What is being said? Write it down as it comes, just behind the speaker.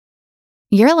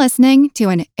You're listening to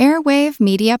an Airwave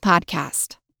Media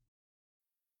Podcast.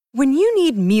 When you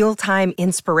need mealtime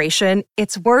inspiration,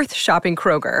 it's worth shopping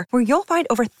Kroger, where you'll find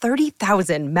over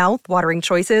 30,000 mouth-watering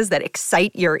choices that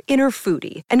excite your inner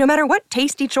foodie. And no matter what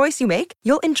tasty choice you make,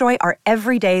 you'll enjoy our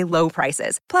everyday low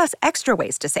prices, plus extra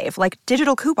ways to save, like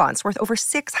digital coupons worth over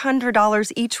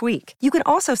 $600 each week. You can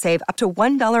also save up to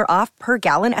 $1 off per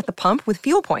gallon at the pump with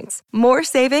fuel points. More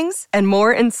savings and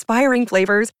more inspiring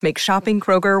flavors make shopping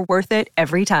Kroger worth it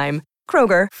every time.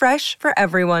 Kroger, fresh for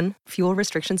everyone. Fuel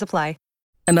restrictions apply.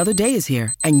 Another day is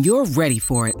here, and you're ready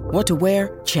for it. What to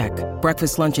wear? Check.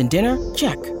 Breakfast, lunch, and dinner?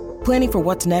 Check. Planning for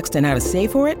what's next and how to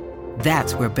save for it?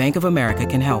 That's where Bank of America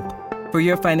can help. For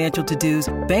your financial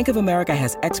to-dos, Bank of America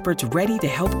has experts ready to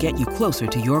help get you closer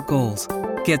to your goals.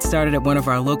 Get started at one of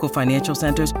our local financial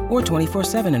centers or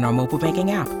 24/7 in our mobile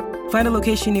banking app. Find a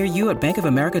location near you at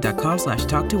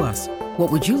bankofamerica.com/talktous. What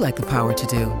would you like the power to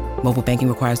do? Mobile banking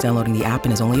requires downloading the app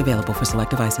and is only available for select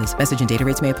devices. Message and data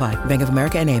rates may apply. Bank of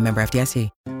America N.A., member FDIC.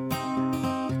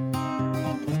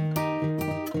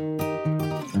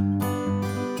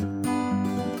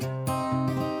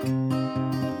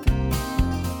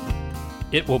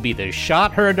 It will be the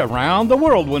shot heard around the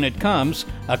world when it comes,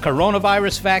 a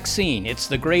coronavirus vaccine. It's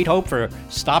the great hope for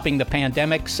stopping the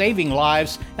pandemic, saving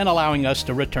lives, and allowing us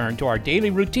to return to our daily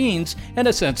routines and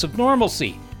a sense of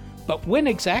normalcy. But when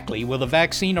exactly will the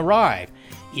vaccine arrive?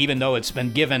 Even though it's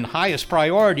been given highest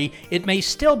priority, it may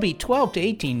still be 12 to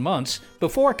 18 months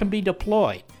before it can be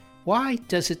deployed. Why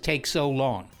does it take so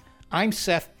long? I'm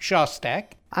Seth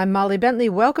Shostak. I'm Molly Bentley.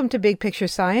 Welcome to Big Picture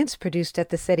Science, produced at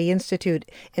the SETI Institute.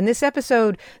 In this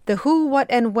episode, the who, what,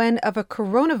 and when of a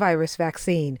coronavirus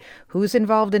vaccine. Who's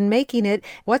involved in making it,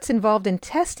 what's involved in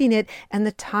testing it, and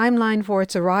the timeline for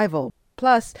its arrival.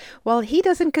 Plus, while he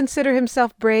doesn't consider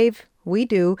himself brave, we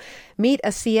do, meet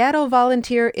a Seattle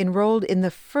volunteer enrolled in the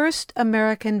first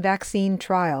American vaccine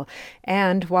trial.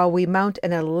 And while we mount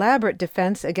an elaborate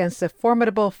defense against a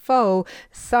formidable foe,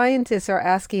 scientists are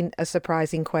asking a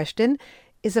surprising question.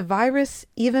 Is a virus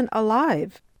even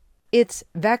alive? It's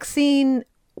vaccine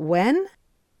when?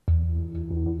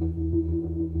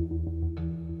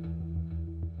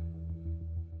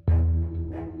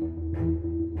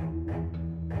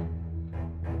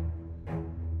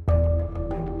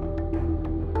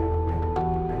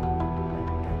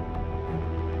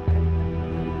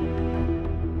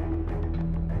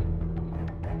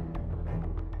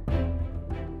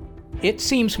 It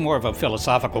seems more of a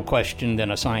philosophical question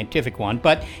than a scientific one,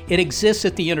 but it exists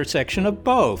at the intersection of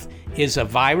both. Is a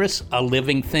virus a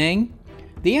living thing?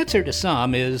 The answer to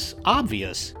some is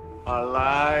obvious.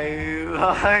 Alive!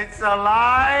 It's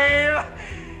alive!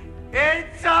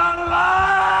 It's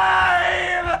alive!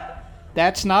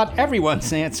 That's not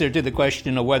everyone's answer to the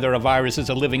question of whether a virus is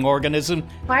a living organism.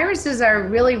 Viruses are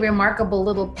really remarkable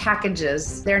little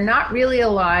packages. They're not really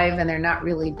alive and they're not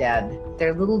really dead.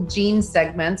 They're little gene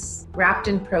segments wrapped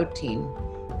in protein.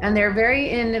 And they're very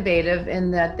innovative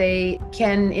in that they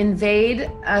can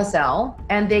invade a cell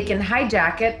and they can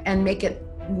hijack it and make it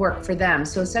work for them.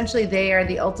 So essentially they are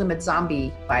the ultimate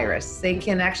zombie virus. They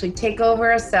can actually take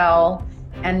over a cell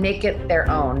and make it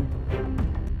their own.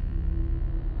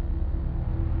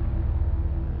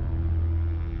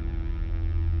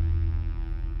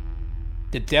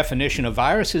 The definition of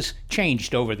virus has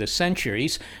changed over the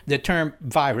centuries. The term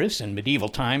virus in medieval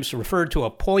times referred to a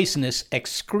poisonous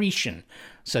excretion,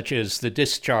 such as the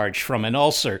discharge from an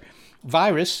ulcer.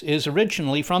 Virus is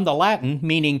originally from the Latin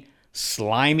meaning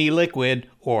slimy liquid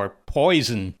or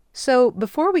poison. So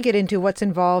before we get into what's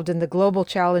involved in the global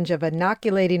challenge of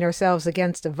inoculating ourselves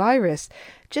against a virus,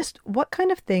 just what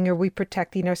kind of thing are we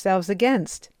protecting ourselves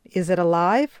against? Is it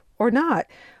alive or not?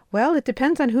 Well, it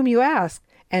depends on whom you ask.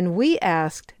 And we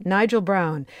asked Nigel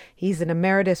Brown. He's an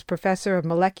emeritus professor of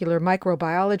molecular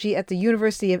microbiology at the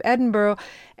University of Edinburgh,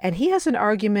 and he has an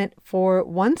argument for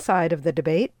one side of the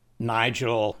debate.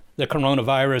 Nigel, the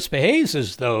coronavirus behaves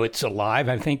as though it's alive.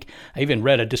 I think I even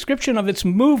read a description of its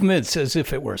movements as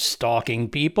if it were stalking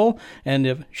people, and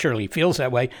it surely feels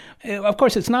that way. Of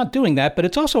course, it's not doing that, but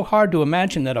it's also hard to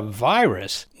imagine that a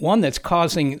virus, one that's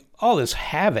causing all this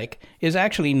havoc, is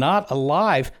actually not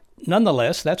alive.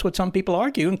 Nonetheless, that's what some people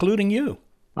argue, including you.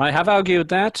 I have argued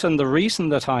that, and the reason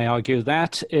that I argue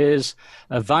that is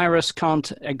a virus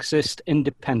can't exist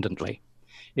independently.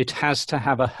 It has to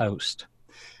have a host.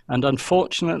 And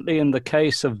unfortunately, in the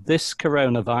case of this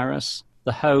coronavirus,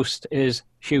 the host is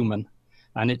human.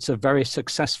 And it's a very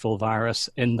successful virus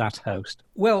in that host.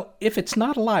 Well, if it's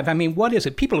not alive, I mean, what is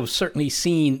it? People have certainly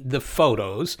seen the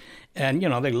photos, and,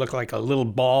 they look like a little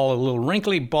ball, a little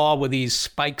wrinkly ball with these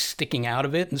spikes sticking out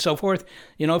of it and so forth.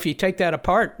 If you take that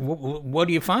apart, what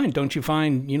do you find? Don't you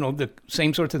find, the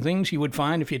same sorts of things you would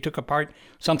find if you took apart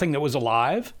something that was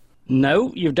alive?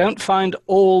 No, you don't find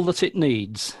all that it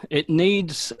needs. It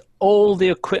needs all the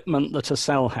equipment that a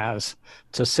cell has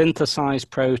to synthesize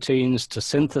proteins, to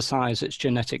synthesize its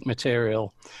genetic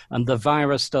material, and the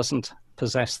virus doesn't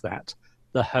possess that.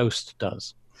 The host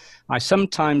does. I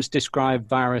sometimes describe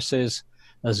viruses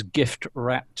as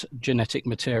gift-wrapped genetic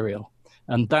material,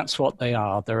 and that's what they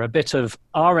are. They're a bit of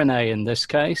RNA in this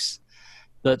case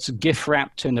that's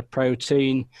gift-wrapped in a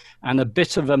protein and a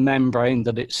bit of a membrane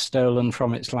that it's stolen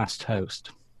from its last host.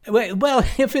 Well,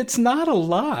 if it's not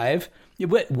alive,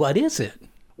 what is it?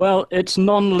 Well, it's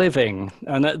non-living,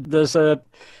 and there's a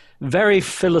very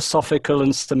philosophical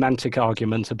and semantic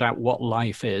argument about what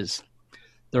life is.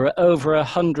 There are over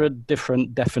 100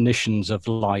 different definitions of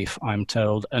life, I'm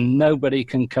told, and nobody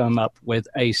can come up with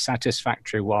a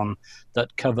satisfactory one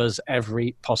that covers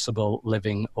every possible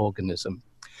living organism.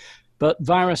 But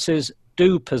viruses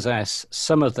do possess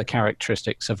some of the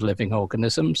characteristics of living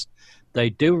organisms. They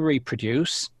do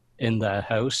reproduce in their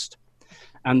host,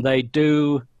 and they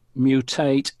do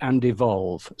mutate and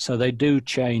evolve. So they do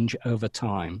change over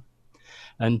time.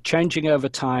 And changing over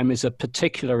time is a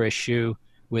particular issue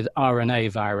with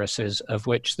RNA viruses, of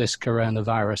which this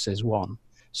coronavirus is one.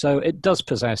 So it does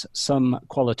possess some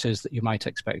qualities that you might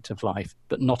expect of life,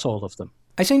 but not all of them.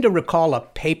 I seem to recall a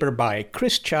paper by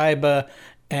Chris Chiba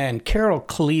and Carol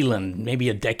Cleland, maybe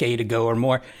a decade ago or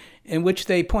more, in which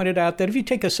they pointed out that if you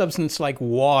take a substance like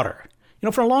water,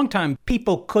 for a long time,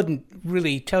 people couldn't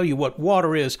really tell you what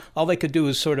water is. All they could do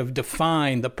is sort of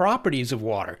define the properties of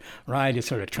water, right? It's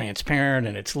sort of transparent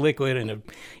and it's liquid and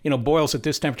it, boils at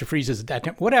this temperature, freezes at that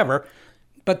temperature, whatever.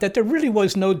 But that there really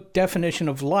was no definition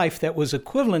of life that was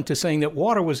equivalent to saying that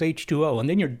water was H2O, and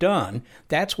then you're done.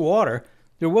 That's water.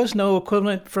 There was no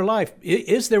equivalent for life.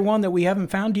 Is there one that we haven't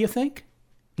found, do you think?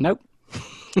 Nope.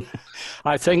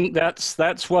 I think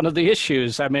that's one of the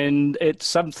issues. I mean, it's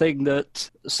something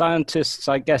that scientists,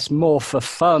 I guess, more for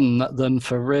fun than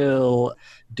for real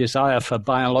desire for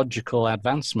biological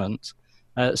advancement,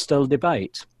 still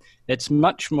debate. It's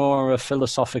much more a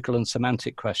philosophical and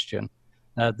semantic question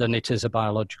than it is a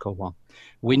biological one.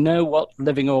 We know what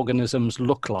living organisms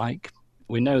look like.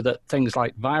 We know that things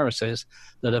like viruses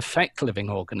that affect living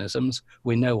organisms,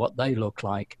 we know what they look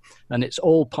like. And it's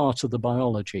all part of the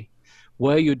biology.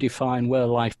 Where you define where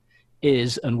life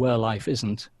is and where life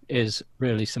isn't is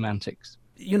really semantics.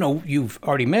 You've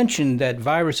already mentioned that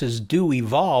viruses do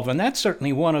evolve, and that's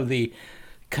certainly one of the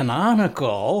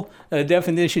canonical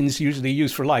definitions usually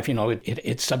used for life.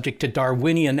 It's subject to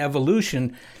Darwinian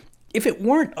evolution. If it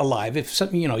weren't alive, if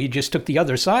something, you just took the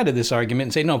other side of this argument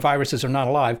and say, no, viruses are not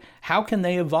alive, how can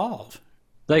they evolve?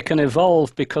 They can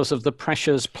evolve because of the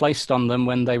pressures placed on them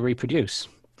when they reproduce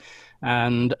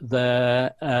and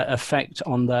their effect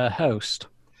on their host.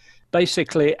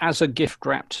 Basically, as a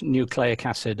gift-wrapped nucleic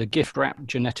acid, a gift-wrapped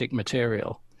genetic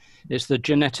material, it's the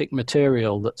genetic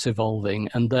material that's evolving,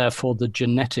 and therefore the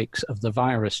genetics of the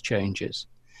virus changes.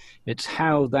 It's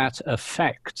how that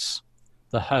affects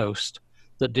the host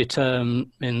that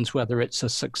determines whether it's a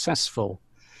successful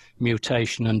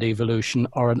mutation and evolution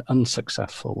or an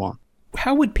unsuccessful one.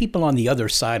 How would people on the other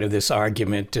side of this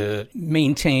argument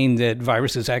maintain that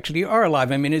viruses actually are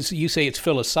alive? I mean, as you say, it's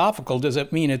philosophical. Does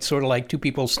it mean it's sort of like two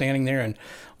people standing there and,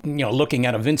 looking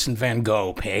at a Vincent van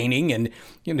Gogh painting and,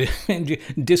 and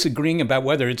disagreeing about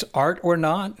whether it's art or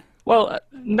not? Well,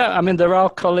 no, I mean, there are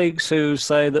colleagues who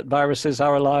say that viruses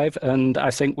are alive, and I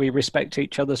think we respect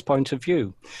each other's point of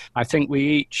view. I think we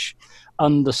each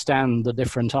understand the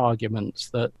different arguments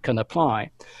that can apply.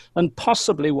 And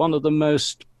possibly one of the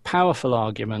most powerful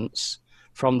arguments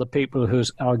from the people who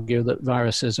argue that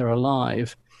viruses are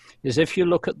alive is if you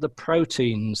look at the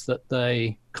proteins that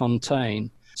they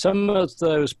contain. Some of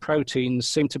those proteins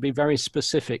seem to be very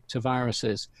specific to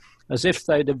viruses, as if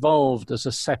they'd evolved as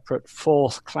a separate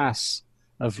fourth class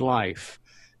of life,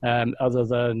 other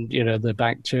than, the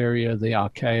bacteria, the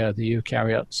archaea, the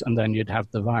eukaryotes, and then you'd have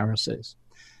the viruses.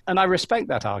 And I respect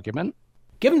that argument.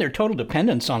 Given their total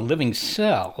dependence on living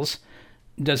cells,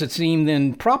 does it seem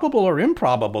then probable or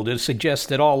improbable to suggest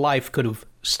that all life could have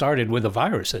started with a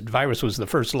virus, that virus was the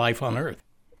first life on Earth?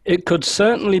 It could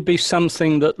certainly be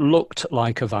something that looked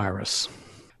like a virus,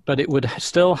 but it would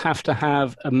still have to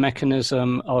have a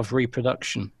mechanism of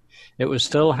reproduction. It would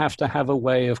still have to have a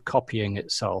way of copying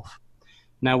itself.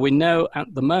 Now, we know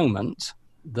at the moment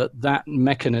that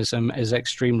mechanism is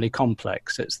extremely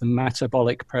complex. It's the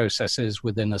metabolic processes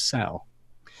within a cell.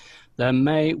 There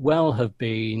may well have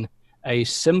been a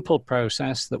simple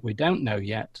process that we don't know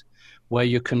yet, where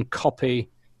you can copy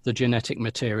the genetic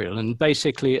material. And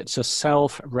basically, it's a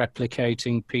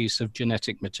self-replicating piece of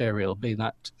genetic material, be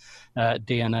that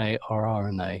DNA or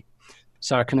RNA.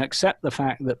 So I can accept the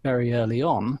fact that very early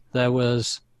on, there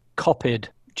was copied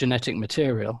genetic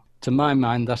material. To my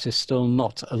mind, that is still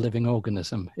not a living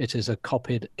organism. It is a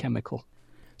copied chemical.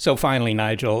 So finally,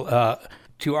 Nigel,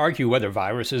 to argue whether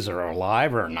viruses are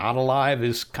alive or not alive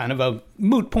is kind of a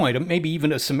moot point, maybe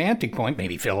even a semantic point,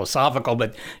 maybe philosophical,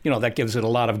 but, that gives it a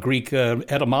lot of Greek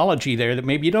etymology there that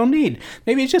maybe you don't need.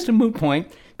 Maybe it's just a moot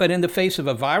point. But in the face of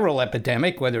a viral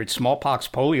epidemic, whether it's smallpox,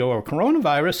 polio, or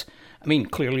coronavirus,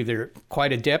 clearly they're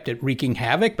quite adept at wreaking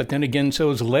havoc, but then again, so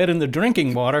is lead in the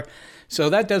drinking water. So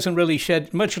that doesn't really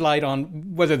shed much light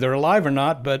on whether they're alive or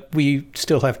not, but we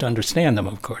still have to understand them,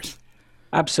 of course.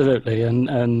 Absolutely.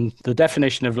 And the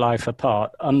definition of life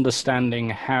apart, understanding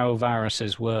how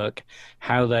viruses work,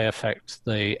 how they affect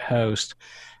the host,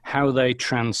 how they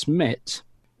transmit,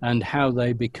 and how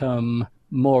they become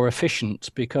more efficient.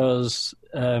 Because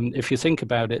if you think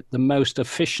about it, the most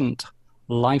efficient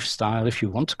lifestyle, if you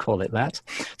want to call it that,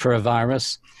 for a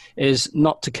virus is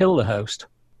not to kill the host.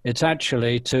 It's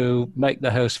actually to make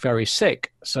the host very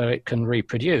sick so it can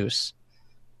reproduce.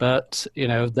 But,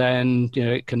 then,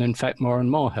 it can infect more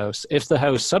and more hosts. If the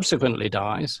host subsequently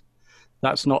dies,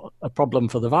 that's not a problem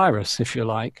for the virus, if you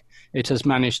like. It has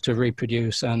managed to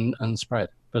reproduce and spread.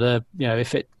 But,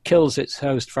 if it kills its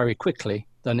host very quickly,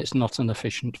 then it's not an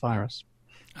efficient virus.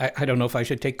 I don't know if I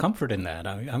should take comfort in that.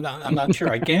 I'm not sure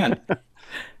I can.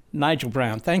 Nigel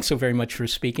Brown, thanks so very much for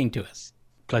speaking to us.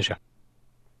 Pleasure.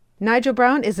 Nigel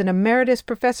Brown is an emeritus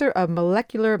professor of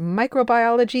molecular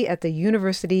microbiology at the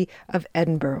University of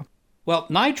Edinburgh. Well,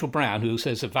 Nigel Brown, who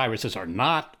says that viruses are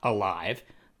not alive,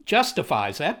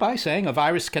 justifies that by saying a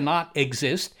virus cannot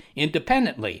exist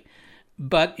independently.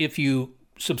 But if you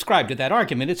subscribe to that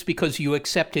argument, it's because you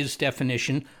accept his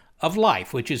definition of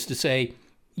life, which is to say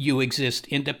you exist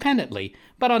independently.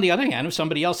 But on the other hand, if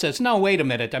somebody else says, no, wait a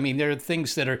minute, there are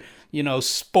things that are,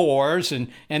 spores and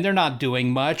they're not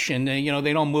doing much and,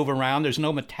 they don't move around, there's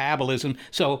no metabolism,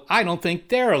 so I don't think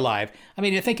they're alive.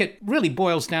 I think it really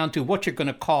boils down to what you're going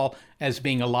to call as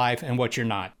being alive and what you're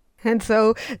not. And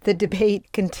so the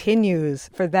debate continues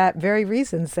for that very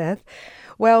reason, Seth.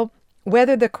 Well,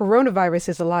 whether the coronavirus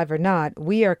is alive or not,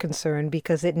 we are concerned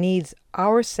because it needs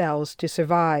our cells to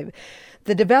survive.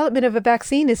 The development of a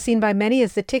vaccine is seen by many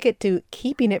as the ticket to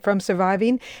keeping it from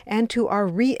surviving and to our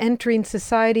re-entering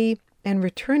society and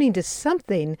returning to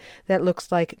something that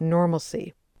looks like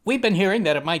normalcy. We've been hearing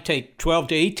that it might take 12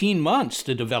 to 18 months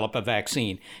to develop a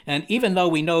vaccine. And even though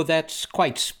we know that's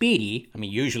quite speedy,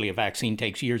 usually a vaccine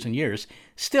takes years and years,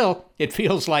 still, it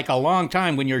feels like a long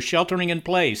time when you're sheltering in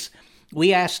place.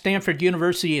 We asked Stanford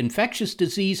University infectious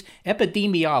disease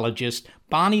epidemiologist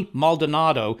Bonnie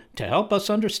Maldonado to help us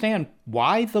understand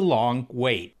why the long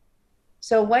wait.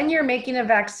 So when you're making a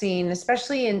vaccine,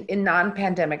 especially in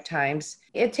non-pandemic times,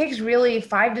 it takes really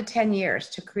 5 to 10 years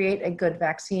to create a good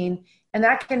vaccine. And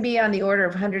that can be on the order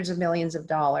of hundreds of millions of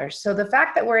dollars. So the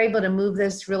fact that we're able to move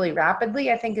this really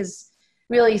rapidly, I think is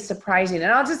really surprising.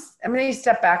 And I'm going to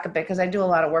step back a bit because I do a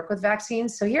lot of work with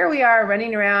vaccines. So here we are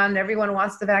running around, everyone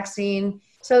wants the vaccine.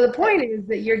 So the point is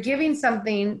that you're giving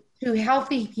something to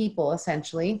healthy people,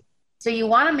 essentially. So you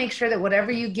want to make sure that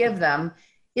whatever you give them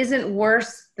isn't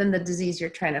worse than the disease you're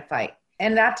trying to fight.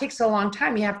 And that takes a long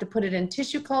time. You have to put it in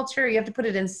tissue culture. You have to put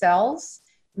it in cells,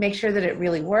 make sure that it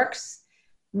really works,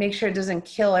 make sure it doesn't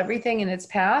kill everything in its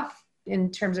path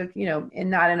in terms of, and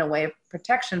not in a way of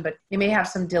protection, but it may have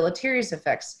some deleterious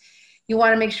effects. You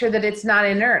want to make sure that it's not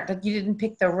inert, that you didn't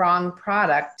pick the wrong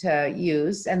product to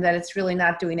use and that it's really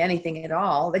not doing anything at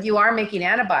all, that you are making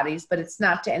antibodies, but it's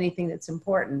not to anything that's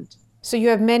important. So you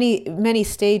have many, many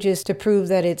stages to prove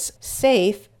that it's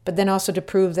safe, but then also to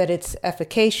prove that it's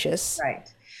efficacious.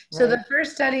 Right. So the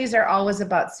first studies are always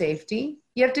about safety.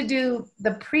 You have to do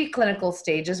the preclinical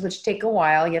stages, which take a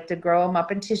while. You have to grow them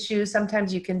up in tissue.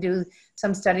 Sometimes you can do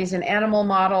some studies in animal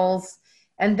models,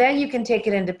 and then you can take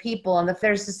it into people. And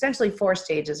there's essentially 4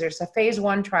 stages. There's a phase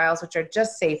 1 trials, which are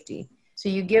just safety. So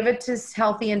you give it to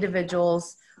healthy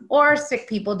individuals or sick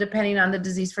people, depending on the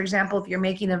disease. For example, if you're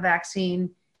making a vaccine,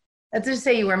 let's just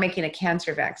say you were making a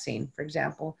cancer vaccine, for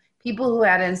example, people who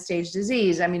had end-stage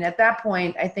disease, at that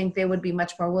point, I think they would be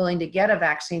much more willing to get a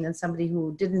vaccine than somebody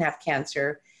who didn't have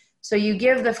cancer. So you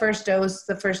give the first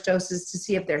doses to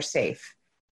see if they're safe.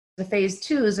 The phase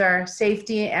 2s are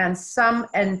safety and some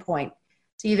endpoint.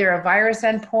 It's either a virus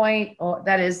endpoint, or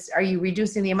that is, are you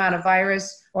reducing the amount of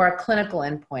virus, or a clinical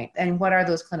endpoint? And what are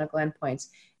those clinical endpoints?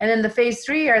 And then the phase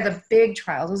 3 are the big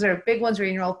trials. Those are big ones where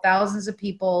you enroll thousands of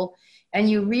people. And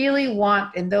you really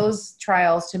want in those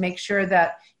trials to make sure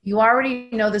that you already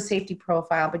know the safety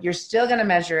profile, but you're still going to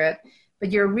measure it.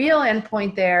 But your real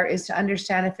endpoint there is to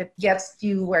understand if it gets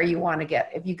you where you want to get.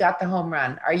 If you got the home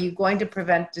run, are you going to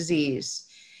prevent disease?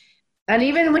 And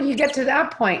even when you get to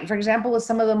that point, for example, with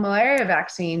some of the malaria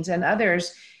vaccines and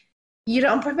others, you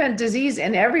don't prevent disease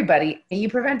in everybody. You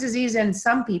prevent disease in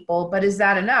some people, but is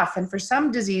that enough? And for some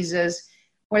diseases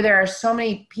where there are so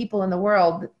many people in the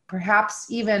world, perhaps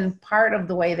even part of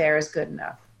the way there is good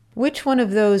enough. Which one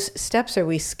of those steps are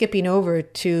we skipping over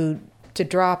to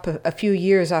drop a few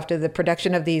years after the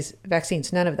production of these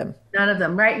vaccines? None of them. None of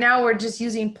them. Right now, we're just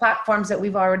using platforms that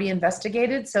we've already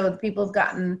investigated. So the people have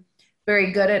gotten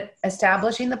very good at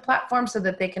establishing the platform so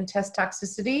that they can test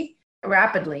toxicity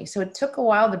rapidly. So it took a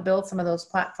while to build some of those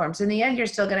platforms. In the end, you're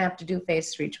still going to have to do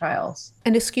phase 3 trials.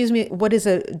 And excuse me, what is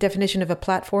a definition of a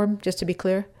platform, just to be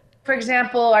clear? For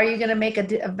example, are you going to make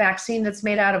a vaccine that's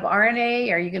made out of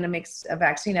RNA? Are you going to make a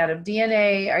vaccine out of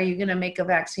DNA? Are you going to make a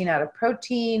vaccine out of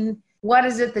protein? What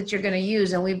is it that you're going to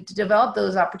use? And we've developed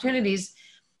those opportunities.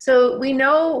 So we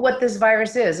know what this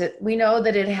virus is. We know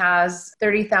that it has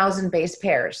 30,000 base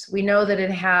pairs. We know that it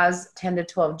has 10 to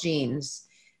 12 genes.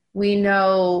 We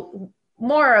know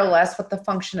more or less what the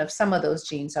function of some of those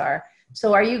genes are.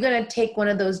 So are you going to take one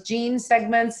of those gene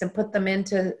segments and put them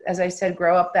into, as I said,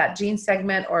 grow up that gene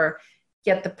segment, or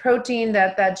get the protein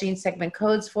that that gene segment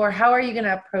codes for? How are you going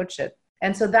to approach it?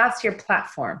 And so that's your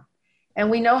platform.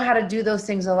 And we know how to do those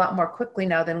things a lot more quickly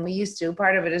now than we used to.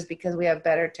 Part of it is because we have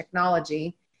better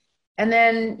technology. And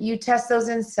then you test those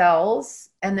in cells,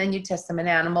 and then you test them in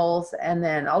animals, and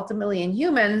then ultimately in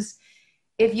humans.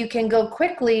 If you can go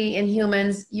quickly in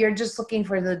humans, you're just looking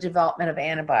for the development of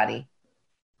antibody.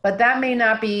 But that may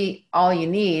not be all you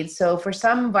need. So for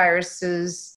some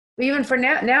viruses, even for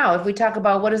now, if we talk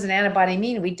about what does an antibody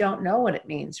mean, we don't know what it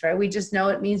means, right? We just know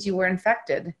it means you were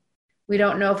infected. We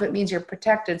don't know if it means you're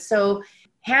protected. So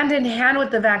hand in hand with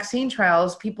the vaccine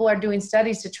trials, people are doing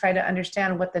studies to try to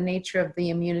understand what the nature of the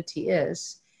immunity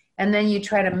is. And then you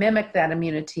try to mimic that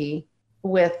immunity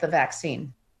with the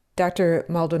vaccine. Dr.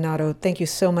 Maldonado, thank you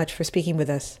so much for speaking with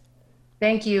us.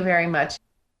 Thank you very much.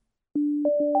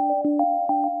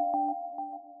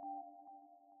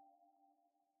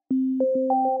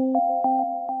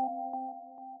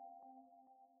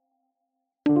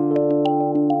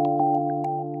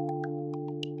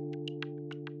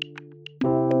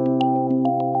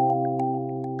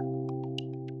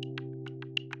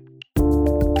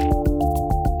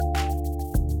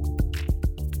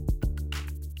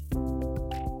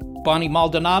 Bonnie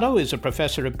Maldonado is a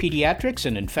professor of pediatrics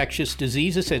and infectious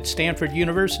diseases at Stanford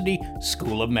University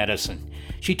School of Medicine.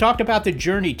 She talked about the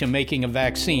journey to making a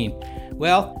vaccine.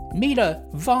 Well, meet a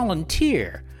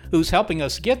volunteer who's helping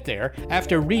us get there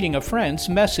after reading a friend's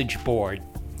message board.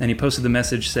 And he posted the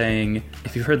message saying,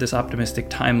 if you've heard this optimistic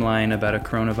timeline about a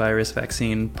coronavirus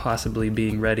vaccine possibly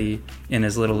being ready in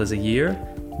as little as a year,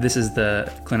 this is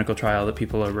the clinical trial that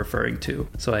people are referring to.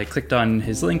 So I clicked on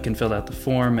his link and filled out the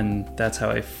form, and that's how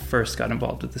I first got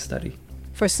involved with the study.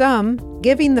 For some,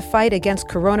 giving the fight against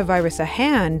coronavirus a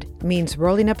hand means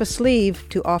rolling up a sleeve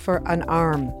to offer an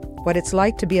arm. What it's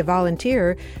like to be a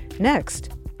volunteer. Next,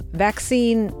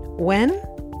 vaccine when?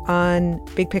 On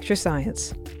Big Picture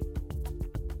Science.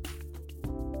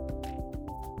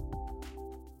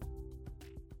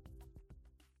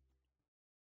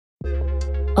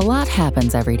 A lot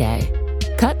happens every day.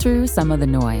 Cut through some of the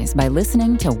noise by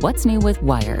listening to What's New with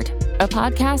Wired, a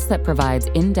podcast that provides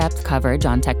in-depth coverage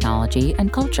on technology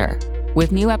and culture.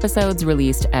 With new episodes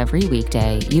released every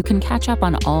weekday, you can catch up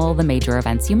on all the major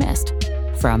events you missed.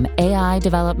 From AI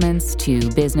developments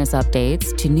to business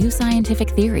updates to new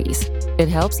scientific theories, it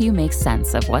helps you make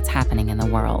sense of what's happening in the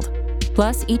world.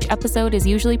 Plus, each episode is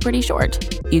usually pretty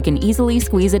short. You can easily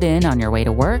squeeze it in on your way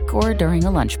to work or during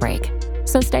a lunch break.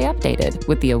 So stay updated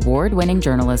with the award-winning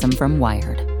journalism from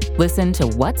Wired. Listen to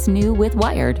What's New with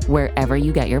Wired wherever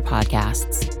you get your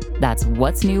podcasts. That's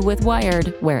What's New with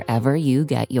Wired wherever you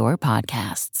get your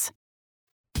podcasts.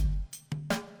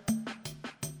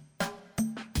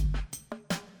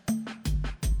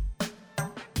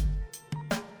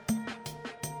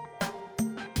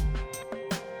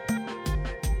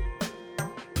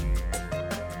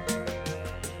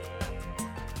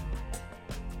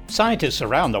 Scientists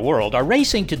around the world are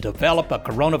racing to develop a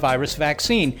coronavirus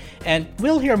vaccine, and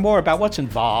we'll hear more about what's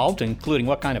involved, including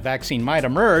what kind of vaccine might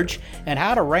emerge and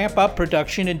how to ramp up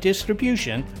production and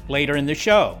distribution later in the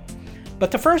show. But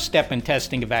the first step in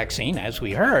testing a vaccine, as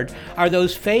we heard, are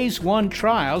those phase 1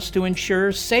 trials to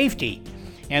ensure safety.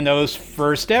 And those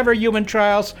first ever human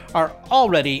trials are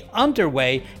already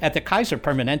underway at the Kaiser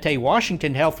Permanente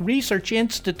Washington Health Research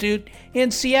Institute in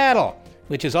Seattle,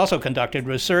 which has also conducted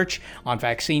research on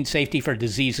vaccine safety for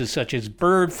diseases such as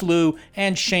bird flu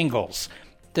and shingles.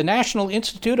 The National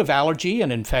Institute of Allergy and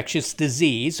Infectious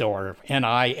Disease, or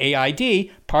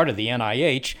NIAID, part of the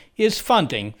NIH, is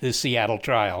funding the Seattle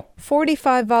trial.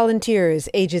 45 volunteers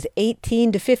ages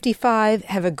 18 to 55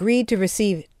 have agreed to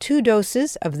receive 2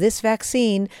 doses of this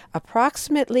vaccine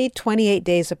approximately 28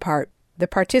 days apart. The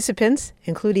participants,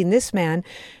 including this man,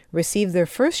 received their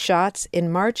first shots in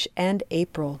March and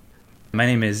April. My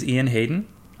name is Ian Hayden.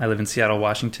 I live in Seattle,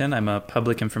 Washington. I'm a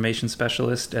public information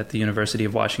specialist at the University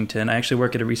of Washington. I actually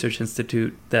work at a research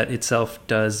institute that itself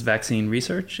does vaccine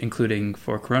research, including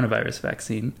for coronavirus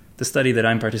vaccine. The study that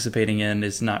I'm participating in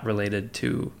is not related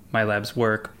to my lab's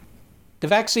work. The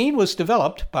vaccine was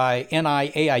developed by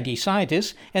NIAID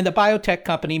scientists and the biotech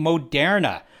company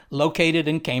Moderna, located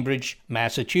in Cambridge,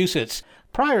 Massachusetts.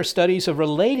 Prior studies of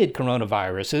related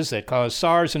coronaviruses that cause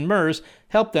SARS and MERS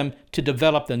helped them to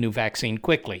develop the new vaccine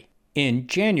quickly. In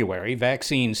January,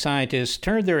 vaccine scientists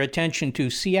turned their attention to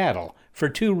Seattle for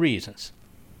 2 reasons.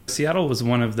 Seattle was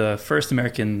one of the first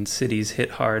American cities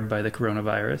hit hard by the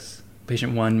coronavirus.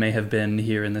 Patient 1 may have been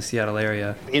here in the Seattle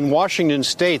area. In Washington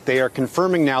state, they are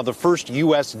confirming now the first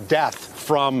U.S. death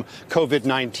from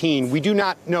COVID-19. We do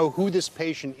not know who this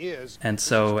patient is. And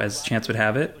so, as chance would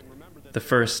have it, the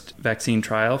first vaccine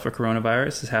trial for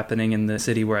coronavirus is happening in the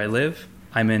city where I live.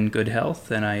 I'm in good health,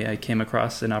 and I came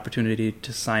across an opportunity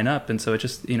to sign up. And so it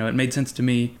just, it made sense to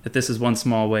me that this is one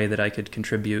small way that I could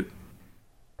contribute.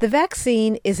 The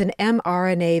vaccine is an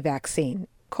mRNA vaccine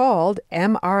called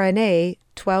mRNA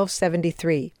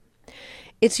 1273.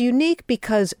 It's unique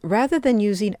because rather than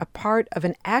using a part of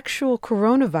an actual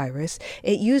coronavirus,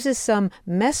 it uses some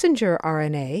messenger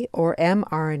RNA, or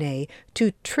mRNA,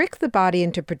 to trick the body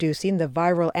into producing the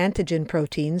viral antigen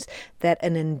proteins that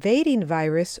an invading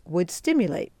virus would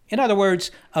stimulate. In other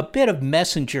words, a bit of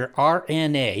messenger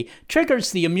RNA triggers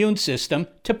the immune system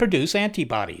to produce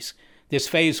antibodies. This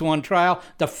phase 1 trial,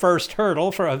 the first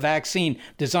hurdle for a vaccine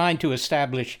designed to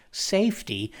establish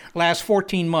safety, lasts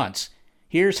 14 months.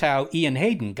 Here's how Ian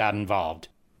Hayden got involved.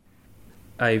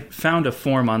 I found a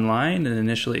form online and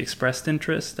initially expressed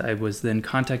interest. I was then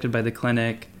contacted by the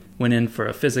clinic, went in for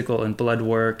a physical and blood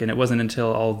work, and it wasn't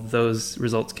until all those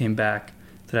results came back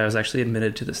that I was actually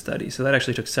admitted to the study. So that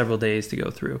actually took several days to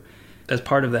go through. As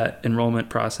part of that enrollment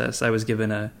process, I was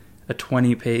given a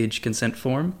 20-page consent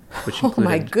form, which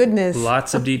included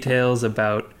lots of details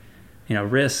about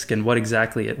risk and what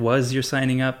exactly it was you're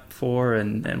signing up for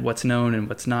and what's known and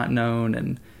what's not known.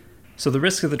 And so the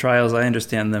risks of the trials, I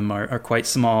understand them, are quite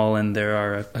small, and there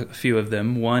are a few of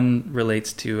them. One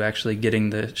relates to actually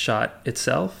getting the shot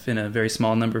itself. In a very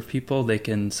small number of people, they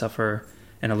can suffer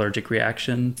an allergic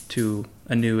reaction to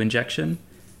a new injection.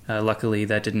 Luckily,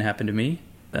 that didn't happen to me.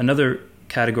 Another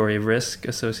category of risk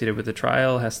associated with the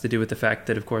trial has to do with the fact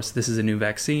that, of course, this is a new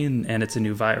vaccine and it's a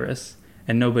new virus.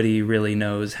 And nobody really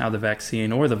knows how the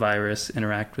vaccine or the virus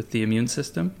interact with the immune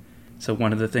system. So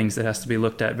one of the things that has to be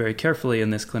looked at very carefully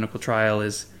in this clinical trial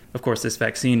is, of course, this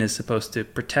vaccine is supposed to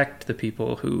protect the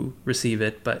people who receive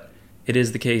it, but it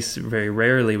is the case very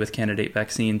rarely with candidate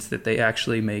vaccines that they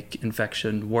actually make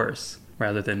infection worse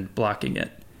rather than blocking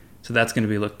it. So that's going to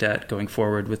be looked at going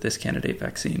forward with this candidate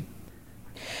vaccine.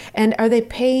 And are they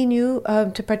paying you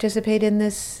to participate in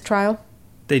this trial?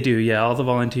 They do, yeah. All the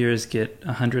volunteers get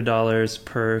 $100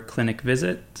 per clinic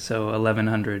visit, so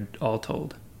 $1,100 all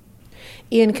told.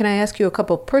 Ian, can I ask you a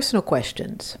couple personal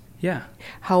questions? Yeah.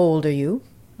 How old are you?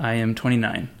 I am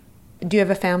 29. Do you have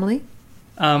a family?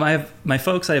 I have my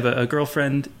folks. I have a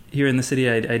girlfriend here in the city.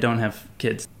 I don't have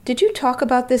kids. Did you talk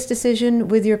about this decision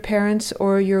with your parents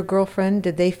or your girlfriend?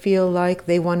 Did they feel like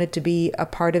they wanted to be a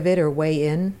part of it or weigh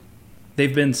in?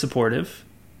 They've been supportive.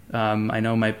 I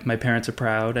know my parents are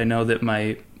proud. I know that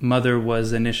my mother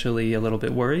was initially a little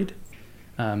bit worried.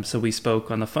 So we spoke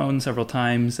on the phone several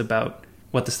times about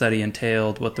what the study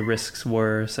entailed, what the risks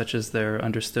were, such as they're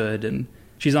understood. And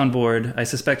she's on board. I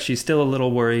suspect she's still a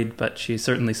little worried, but she's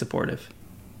certainly supportive.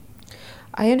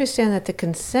 I understand that the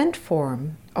consent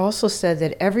form also said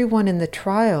that everyone in the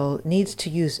trial needs to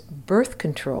use birth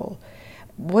control.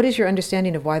 What is your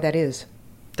understanding of why that is?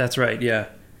 That's right, yeah.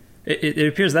 It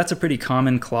appears that's a pretty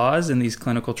common clause in these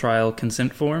clinical trial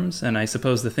consent forms, and I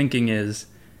suppose the thinking is,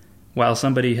 while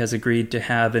somebody has agreed to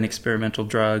have an experimental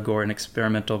drug or an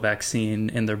experimental vaccine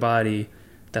in their body,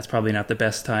 that's probably not the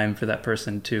best time for that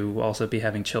person to also be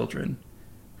having children.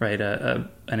 right?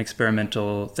 An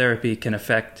experimental therapy can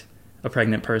affect a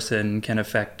pregnant person, can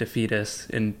affect a fetus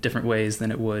in different ways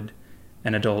than it would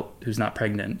an adult who's not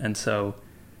pregnant. And so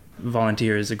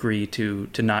volunteers agree to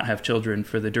not have children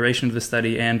for the duration of the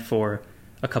study and for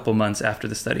a couple months after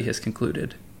the study has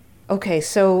concluded. Okay,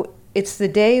 so it's the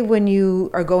day when you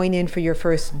are going in for your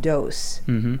first dose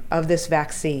of this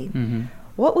vaccine.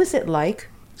 What was it like?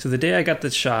 So the day I got the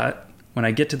shot, when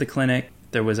I get to the clinic,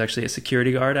 there was actually a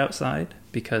security guard outside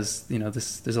because,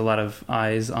 there's a lot of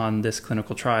eyes on this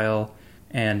clinical trial,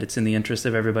 and it's in the interest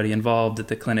of everybody involved that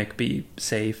the clinic be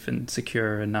safe and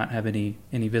secure and not have any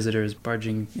visitors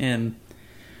barging in.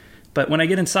 But when I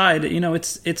get inside,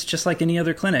 it's just like any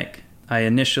other clinic. I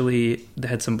initially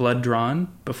had some blood drawn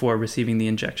before receiving the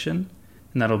injection,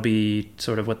 and that'll be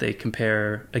sort of what they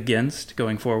compare against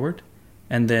going forward.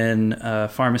 And then a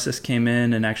pharmacist came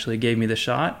in and actually gave me the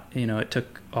shot. It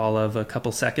took all of a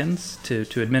couple seconds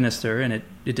to administer, and it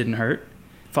didn't hurt.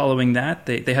 Following that,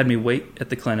 they had me wait at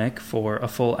the clinic for a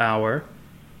full hour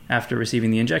after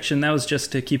receiving the injection. That was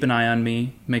just to keep an eye on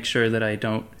me, make sure that I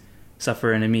don't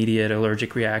suffer an immediate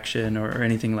allergic reaction or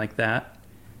anything like that.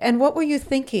 And what were you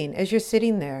thinking as you're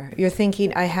sitting there? You're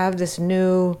thinking, I have this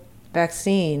new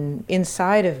vaccine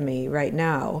inside of me right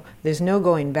now. There's no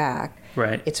going back.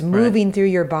 Right. It's moving through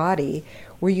your body.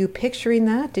 Were you picturing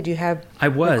that? Did you have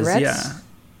regrets? Yeah.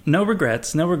 No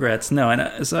regrets. No.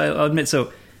 And so I'll admit,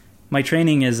 so my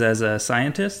training is as a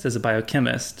scientist, as a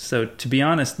biochemist. So to be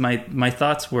honest, my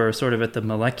thoughts were sort of at the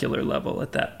molecular level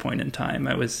at that point in time.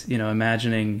 I was,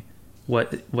 imagining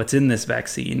what's in this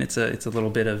vaccine. It's a little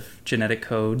bit of genetic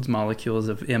codes, molecules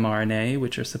of mRNA,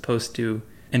 which are supposed to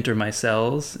enter my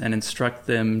cells and instruct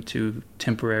them to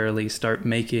temporarily start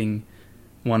making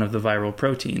one of the viral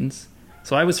proteins.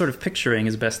 So I was sort of picturing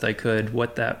as best I could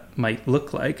what that might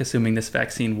look like, assuming this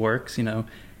vaccine works.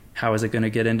 How is it going to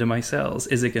get into my cells?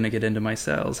 Is it going to get into my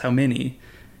cells? How many?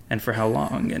 And for how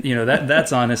long? And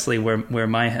that's honestly where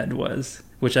my head was,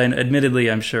 which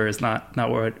admittedly I'm sure is not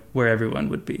where everyone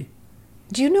would be.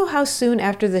 Do you know how soon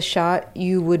after the shot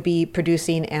you would be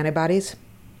producing antibodies?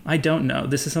 I don't know.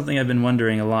 This is something I've been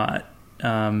wondering a lot.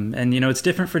 And it's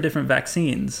different for different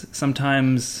vaccines.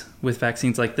 Sometimes with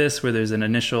vaccines like this, where there's an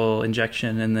initial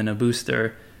injection and then a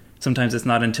booster, sometimes it's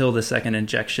not until the second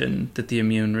injection that the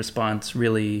immune response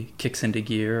really kicks into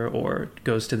gear or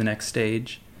goes to the next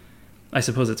stage. I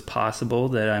suppose it's possible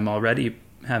that I'm already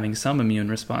having some immune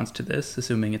response to this,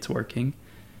 assuming it's working.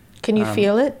 Can you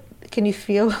feel it? Do you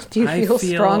feel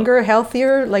stronger,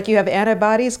 healthier, like you have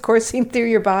antibodies coursing through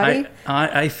your body?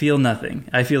 I feel nothing.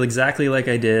 I feel exactly like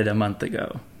I did a month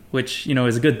ago, which,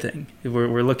 is a good thing.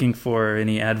 We're looking for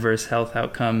any adverse health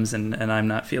outcomes, and I'm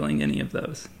not feeling any of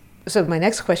those. So my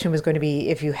next question was going to be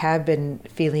if you have been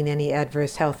feeling any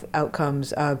adverse health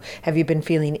outcomes. Have you been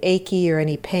feeling achy or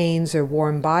any pains or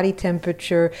warm body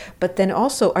temperature? But then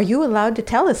also, are you allowed to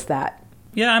tell us that?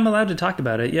 Yeah, I'm allowed to talk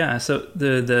about it, yeah. So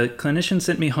the clinician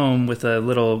sent me home with a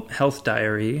little health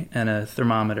diary and a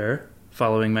thermometer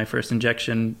following my first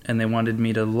injection, and they wanted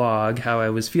me to log how I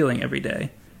was feeling every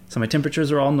day. So my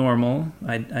temperatures are all normal.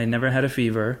 I never had a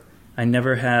fever. I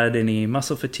never had any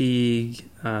muscle fatigue,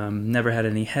 never had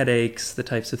any headaches, the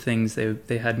types of things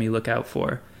they had me look out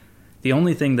for. The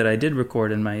only thing that I did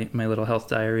record in my little health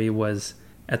diary was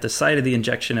at the site of the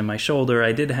injection in my shoulder,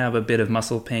 I did have a bit of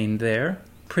muscle pain there.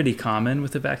 Pretty common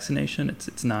with the vaccination.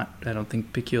 It's not, I don't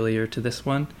think, peculiar to this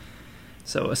one.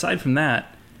 So aside from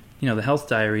that, the health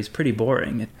diary is pretty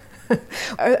boring.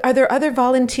 Are there other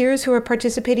volunteers who are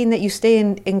participating that you stay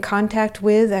in contact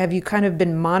with? Have you kind of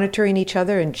been monitoring each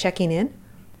other and checking in?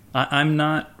 I'm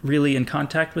not really in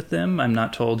contact with them. I'm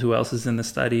not told who else is in the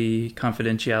study.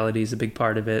 Confidentiality is a big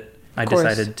part of it. I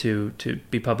decided to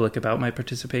be public about my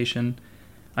participation.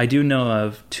 I do know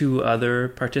of 2 other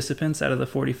participants out of the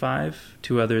 45,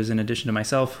 2 others in addition to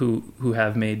myself who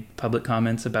have made public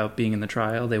comments about being in the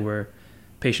trial. They were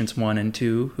patients 1 and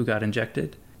 2 who got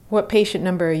injected. What patient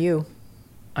number are you?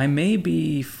 I may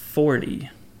be 40.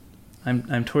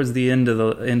 I'm towards the end of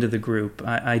the group.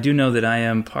 I do know that I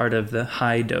am part of the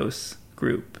high dose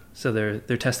group. So they're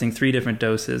testing 3 different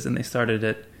doses, and they started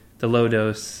at the low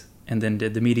dose and then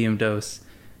did the medium dose,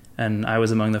 and I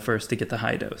was among the first to get the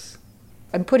high dose.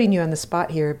 I'm putting you on the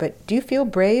spot here, but do you feel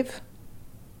brave?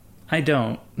 I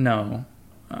don't, no.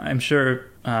 I'm sure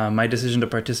my decision to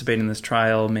participate in this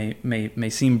trial may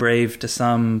seem brave to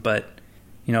some, but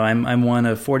I'm one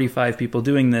of 45 people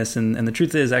doing this, and the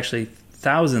truth is actually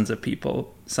thousands of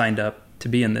people signed up to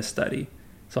be in this study.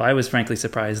 So I was frankly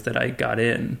surprised that I got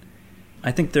in.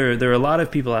 I think there are a lot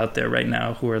of people out there right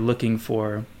now who are looking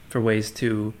for ways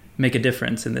to make a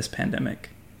difference in this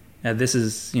pandemic. This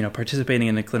is, participating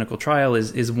in a clinical trial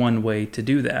is one way to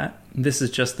do that. This is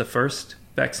just the first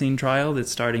vaccine trial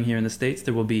that's starting here in the States.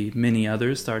 There will be many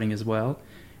others starting as well.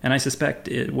 And I suspect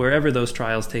wherever those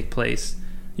trials take place,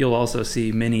 you'll also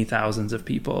see many thousands of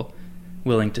people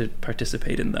willing to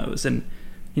participate in those. And,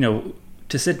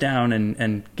 to sit down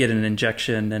and get an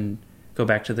injection and go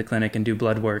back to the clinic and do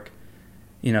blood work,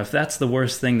 if that's the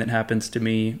worst thing that happens to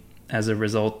me as a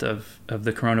result of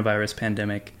the coronavirus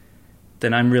pandemic,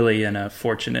 then I'm really in a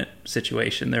fortunate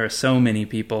situation. There are so many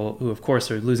people who, of course,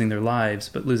 are losing their lives,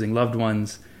 but losing loved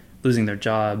ones, losing their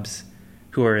jobs,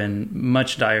 who are in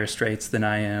much dire straits than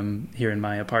I am here in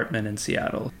my apartment in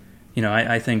Seattle.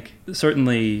 I think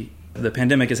certainly the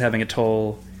pandemic is having a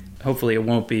toll. Hopefully it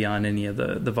won't be on any of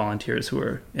the volunteers who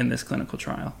are in this clinical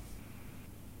trial.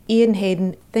 Ian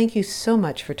Hayden, thank you so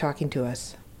much for talking to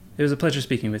us. It was a pleasure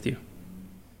speaking with you.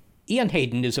 Ian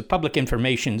Hayden is a public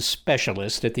information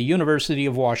specialist at the University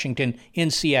of Washington in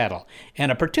Seattle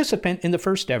and a participant in the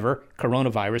first ever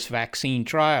coronavirus vaccine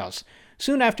trials.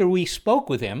 Soon after we spoke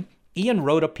with him, Ian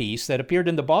wrote a piece that appeared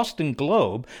in the Boston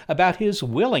Globe about his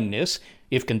willingness,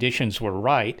 if conditions were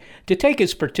right, to take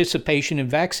his participation in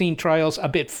vaccine trials a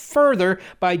bit further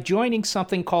by joining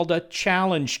something called a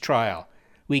challenge trial.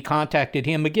 We contacted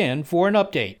him again for an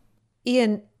update.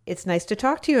 Ian, it's nice to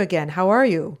talk to you again. How are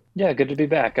you? Yeah, good to be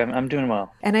back. I'm doing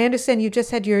well. And I understand you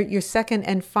just had your second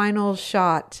and final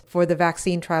shot for the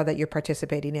vaccine trial that you're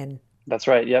participating in. That's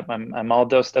right. Yep. I'm all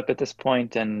dosed up at this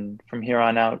point, and from here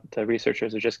on out, the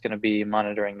researchers are just going to be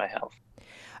monitoring my health.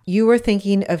 You were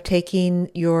thinking of taking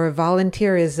your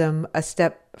volunteerism a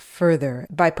step further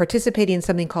by participating in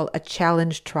something called a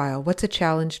challenge trial. What's a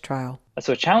challenge trial?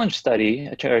 So a challenge study,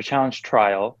 or a challenge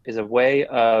trial, is a way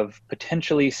of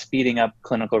potentially speeding up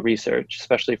clinical research,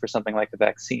 especially for something like a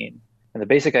vaccine. And the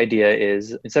basic idea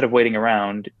is, instead of waiting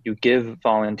around, you give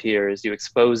volunteers, you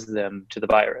expose them to the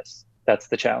virus. That's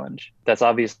the challenge. That's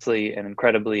obviously an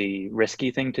incredibly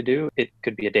risky thing to do. It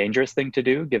could be a dangerous thing to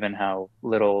do, given how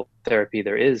little therapy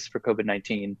there is for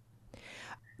COVID-19.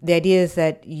 The idea is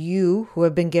that you, who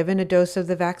have been given a dose of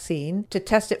the vaccine, to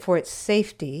test it for its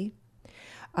safety,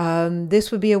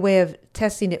 this would be a way of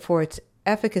testing it for its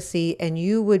efficacy, and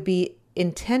you would be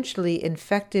intentionally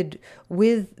infected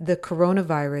with the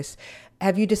coronavirus.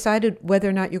 Have you decided whether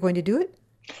or not you're going to do it?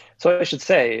 So I should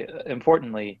say,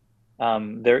 importantly,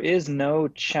 there is no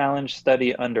challenge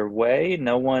study underway.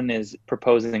 No one is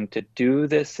proposing to do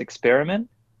this experiment.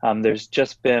 There's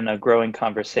just been a growing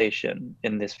conversation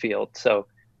in this field. So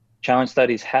challenge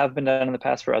studies have been done in the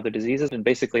past for other diseases. And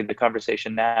basically the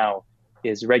conversation now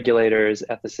is regulators,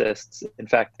 ethicists. In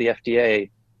fact, the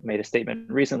FDA made a statement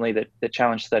recently that the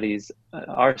challenge studies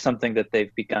are something that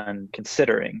they've begun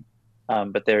considering.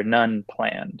 But there are none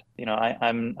planned.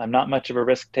 I'm not much of a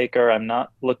risk taker. I'm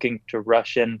not looking to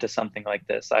rush into something like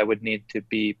this. I would need to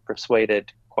be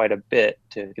persuaded quite a bit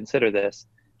to consider this.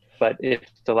 But if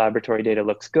the laboratory data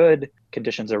looks good,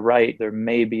 conditions are right, there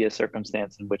may be a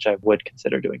circumstance in which I would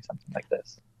consider doing something like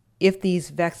this. If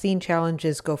these vaccine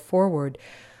challenges go forward,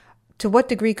 to what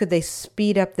degree could they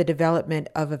speed up the development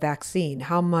of a vaccine?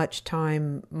 How much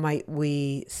time might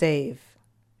we save?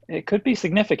 It could be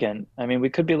significant. I mean, we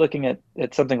could be looking at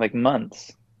something like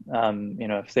months,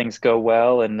 if things go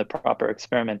well and the proper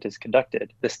experiment is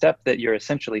conducted. The step that you're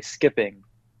essentially skipping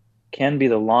can be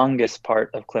the longest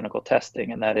part of clinical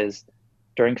testing, and that is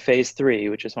during phase 3,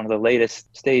 which is one of the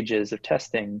latest stages of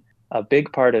testing. A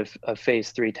big part of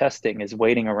phase 3 testing is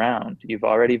waiting around. You've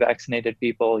already vaccinated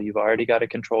people, you've already got a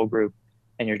control group,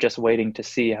 and you're just waiting to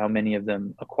see how many of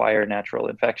them acquire natural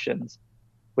infections.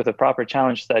 With a proper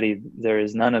challenge study, there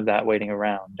is none of that waiting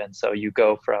around. And so you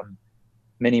go from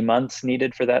many months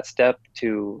needed for that step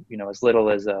to, as little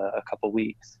as a couple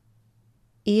weeks.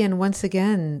 Ian, once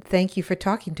again, thank you for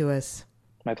talking to us.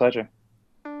 My pleasure.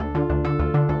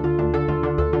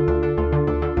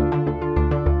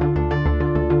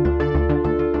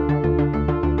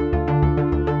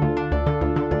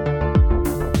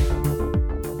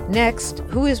 Next,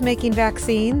 who is making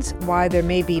vaccines, why there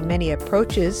may be many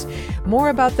approaches, more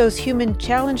about those human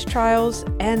challenge trials,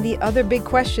 and the other big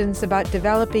questions about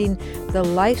developing the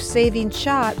life-saving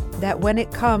shot that when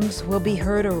it comes will be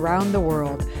heard around the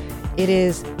world. It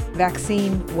is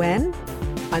Vaccine When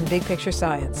on Big Picture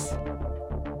Science.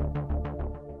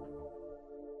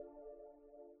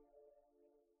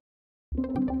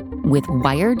 With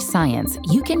Wired Science,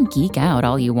 you can geek out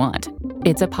all you want.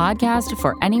 It's a podcast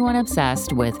for anyone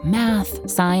obsessed with math,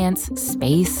 science,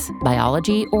 space,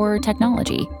 biology, or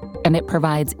technology. And it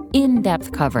provides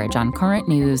in-depth coverage on current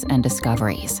news and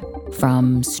discoveries.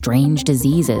 From strange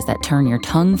diseases that turn your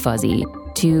tongue fuzzy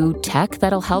to tech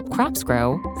that'll help crops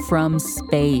grow from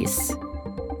space.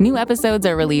 New episodes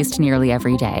are released nearly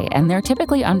every day, and they're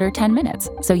typically under 10 minutes,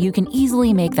 so you can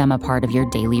easily make them a part of your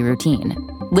daily routine.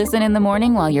 Listen in the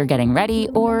morning while you're getting ready,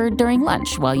 or during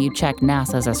lunch while you check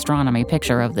NASA's astronomy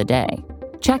picture of the day.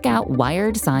 Check out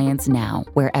Wired Science now,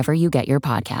 wherever you get your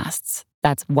podcasts.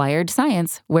 That's Wired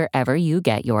Science, wherever you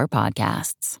get your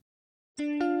podcasts.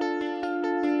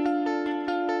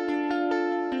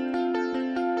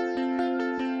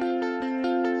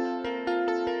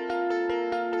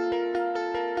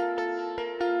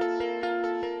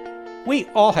 We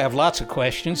all have lots of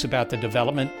questions about the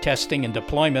development, testing, and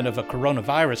deployment of a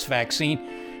coronavirus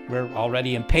vaccine. We're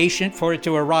already impatient for it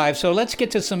to arrive, so let's get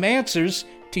to some answers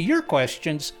to your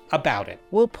questions about it.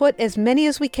 We'll put as many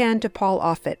as we can to Paul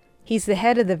Offit. He's the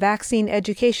head of the Vaccine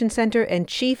Education Center and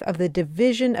chief of the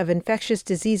Division of Infectious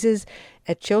Diseases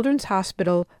at Children's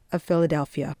Hospital of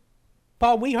Philadelphia.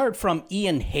 Paul, we heard from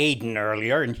Ian Hayden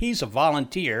earlier, and he's a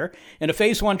volunteer in a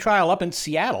phase 1 trial up in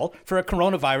Seattle for a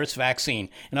coronavirus vaccine.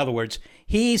 In other words,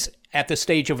 he's at the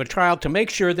stage of a trial to make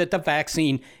sure that the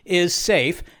vaccine is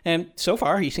safe, and so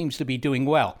far he seems to be doing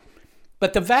well.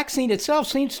 But the vaccine itself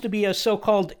seems to be a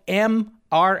so-called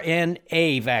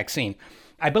mRNA vaccine.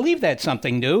 I believe that's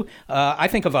something new. I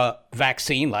think of a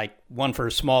vaccine like one for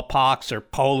smallpox or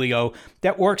polio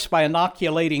that works by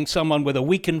inoculating someone with a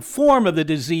weakened form of the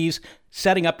disease,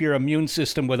 setting up your immune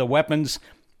system with the weapons,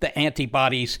 the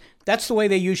antibodies. That's the way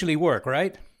they usually work,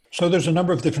 right? So there's a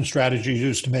number of different strategies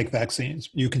used to make vaccines.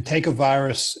 You can take a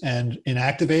virus and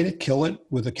inactivate it, kill it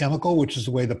with a chemical, which is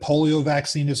the way the polio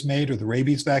vaccine is made or the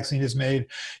rabies vaccine is made.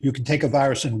 You can take a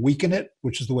virus and weaken it,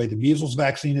 which is the way the measles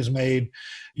vaccine is made.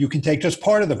 You can take just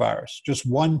part of the virus, just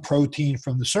one protein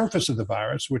from the surface of the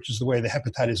virus, which is the way the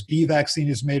hepatitis B vaccine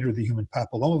is made or the human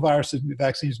papillomavirus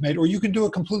vaccine is made. Or you can do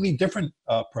a completely different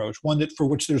approach, one that for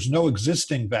which there's no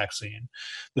existing vaccine,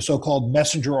 the so-called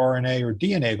messenger RNA or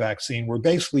DNA vaccine, where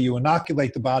basically you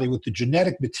inoculate the body with the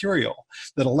genetic material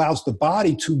that allows the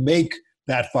body to make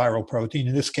that viral protein.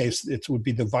 In this case, it would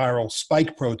be the viral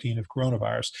spike protein of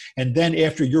coronavirus. And then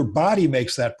after your body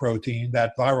makes that protein,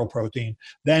 that viral protein,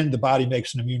 then the body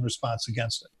makes an immune response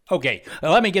against it. Okay,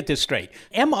 let me get this straight.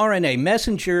 mRNA,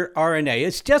 messenger RNA,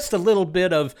 is just a little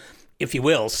bit of, if you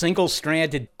will,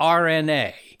 single-stranded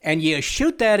RNA. And you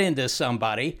shoot that into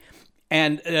somebody,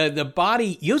 and the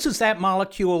body uses that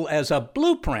molecule as a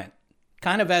blueprint,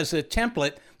 kind of as a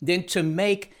template, then to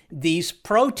make these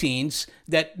proteins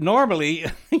that normally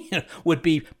would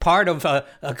be part of a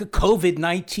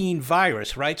COVID-19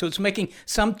 virus, right? So it's making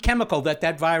some chemical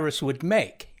that virus would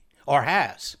make or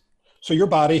has. So your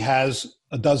body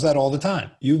does that all the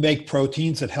time. You make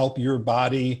proteins that help your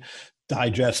body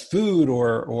digest food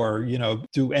or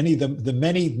do any of the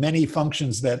many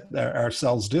functions that our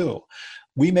cells do.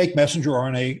 We make messenger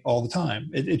RNA all the time.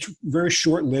 It's very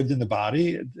short-lived in the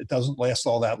body. It doesn't last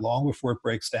all that long before it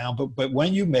breaks down. But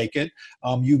when you make it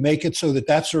so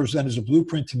that serves then as a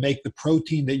blueprint to make the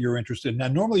protein that you're interested in. Now,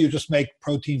 normally you just make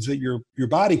proteins that your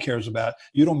body cares about.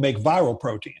 You don't make viral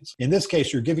proteins. In this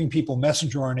case, you're giving people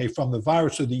messenger RNA from the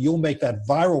virus so that you'll make that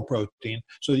viral protein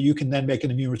so that you can then make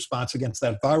an immune response against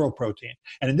that viral protein.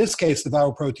 And in this case, the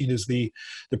viral protein is the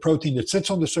protein that sits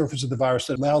on the surface of the virus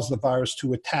that allows the virus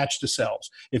to attach to cells.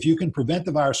 If you can prevent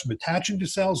the virus from attaching to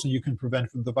cells, and you can prevent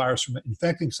the virus from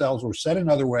infecting cells, or said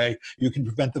another way, you can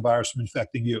prevent the virus from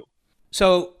infecting you.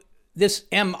 So this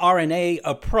mRNA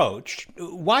approach,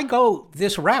 why go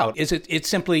this route? Is it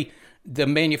simply the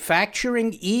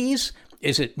manufacturing ease?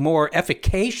 Is it more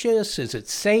efficacious? Is it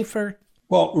safer?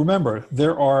 Well, remember,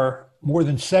 there are more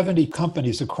than 70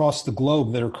 companies across the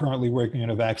globe that are currently working on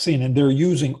a vaccine, and they're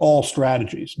using all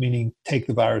strategies, meaning take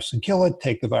the virus and kill it,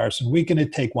 take the virus and weaken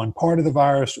it, take one part of the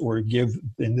virus, or give,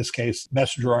 in this case,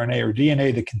 messenger RNA or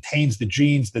DNA that contains the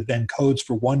genes that then codes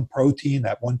for one protein,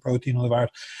 that one protein on the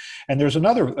virus. And there's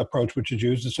another approach which is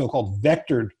used, the so-called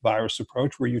vectored virus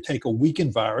approach, where you take a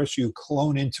weakened virus, you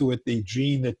clone into it the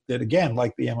gene that again,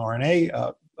 like the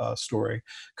mRNA story,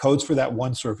 codes for that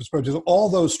one surface protein. All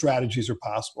those strategies are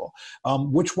possible.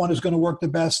 Which one is going to work the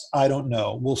best? I don't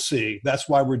know. We'll see. That's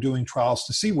why we're doing trials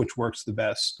to see which works the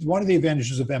best. One of the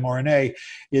advantages of mRNA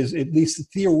is, at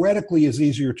least theoretically, is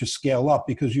easier to scale up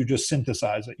because you just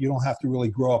synthesize it. You don't have to really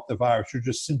grow up the virus. You're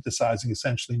just synthesizing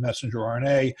essentially messenger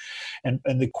RNA, and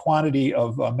the quantity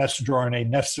of messenger RNA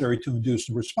necessary to induce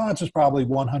a response is probably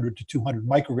 100 to 200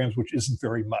 micrograms, which isn't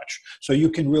very much. So you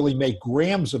can really make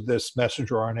grams of this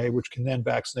messenger RNA, which can then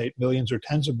vaccinate millions or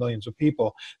tens of millions of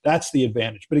people. That's the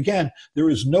advantage. But again, there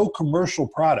is no commercial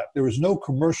product. There is no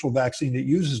commercial vaccine that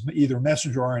uses either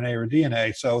messenger RNA or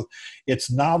DNA. So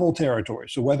it's novel territory.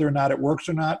 So whether or not it works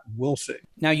or not, we'll see.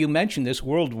 Now, you mentioned this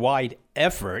worldwide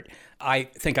effort. I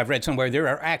think I've read somewhere there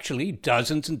are actually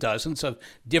dozens and dozens of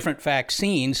different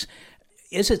vaccines.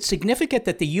 Is it significant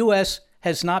that the U.S.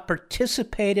 has not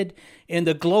participated in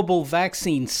the Global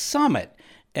Vaccine Summit?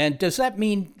 And does that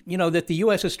mean, that the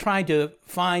U.S. is trying to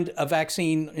find a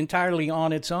vaccine entirely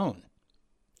on its own?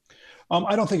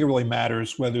 I don't think it really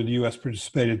matters whether the U.S.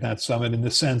 participated in that summit in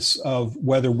the sense of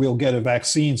whether we'll get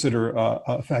vaccines that are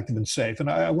effective and safe. And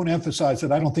I want to emphasize that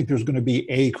I don't think there's going to be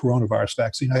a coronavirus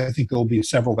vaccine. I think there'll be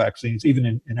several vaccines.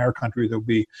 Even in our country, there'll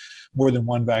be more than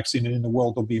one vaccine, and in the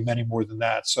world, there'll be many more than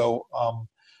that. So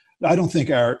I don't think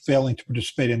our failing to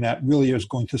participate in that really is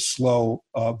going to slow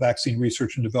vaccine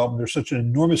research and development. There's such an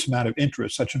enormous amount of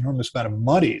interest, such an enormous amount of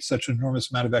money, such an enormous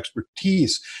amount of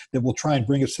expertise that will try and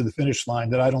bring us to the finish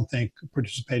line that I don't think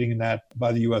participating in that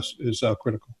by the U.S. is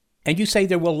critical. And you say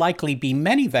there will likely be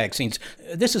many vaccines.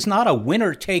 This is not a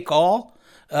winner-take-all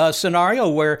scenario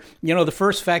where, the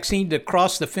first vaccine to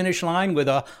cross the finish line with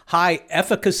a high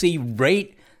efficacy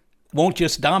rate won't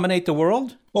just dominate the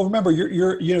world? Well, remember,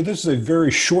 this is a very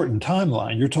shortened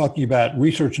timeline. You're talking about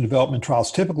research and development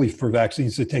trials typically for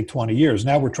vaccines that take 20 years.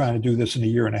 Now we're trying to do this in a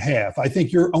year and a half. I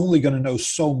think you're only going to know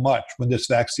so much when this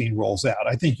vaccine rolls out.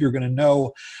 I think you're going to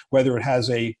know whether it has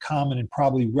a common and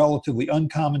probably relatively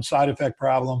uncommon side effect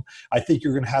problem. I think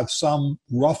you're going to have some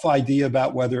rough idea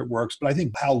about whether it works. But I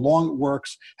think how long it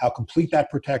works, how complete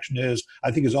that protection is,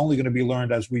 I think is only going to be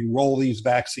learned as we roll these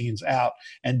vaccines out.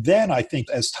 And then I think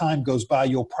as time goes by,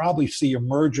 you'll probably see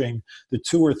emerging the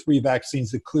 2 or 3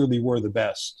 vaccines that clearly were the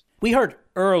best. We heard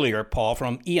earlier, Paul,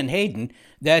 from Ian Hayden,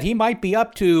 that he might be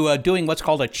up to doing what's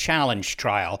called a challenge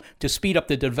trial to speed up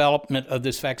the development of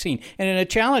this vaccine. And in a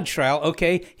challenge trial,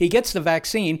 he gets the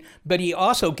vaccine, but he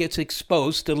also gets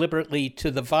exposed deliberately to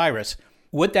the virus.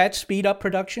 Would that speed up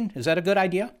production? Is that a good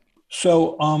idea?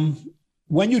 So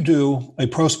when you do a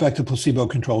prospective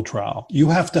placebo-controlled trial, you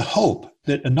have to hope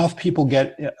that enough people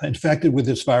get infected with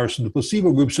this virus in the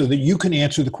placebo group so that you can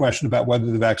answer the question about whether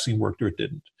the vaccine worked or it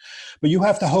didn't. But you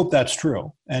have to hope that's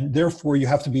true. And therefore, you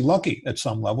have to be lucky at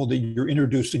some level that you're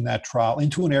introducing that trial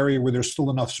into an area where there's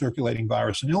still enough circulating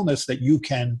virus and illness that you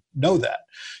can know that.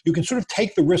 You can sort of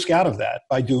take the risk out of that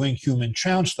by doing human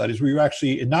challenge studies where you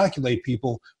actually inoculate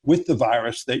people with the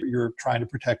virus that you're trying to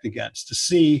protect against to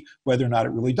see whether or not it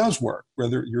really does work,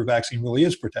 whether your vaccine really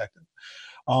is protective.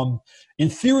 In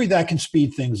theory, that can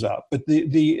speed things up, but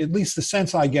at least the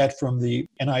sense I get from the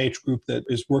NIH group that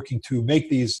is working to make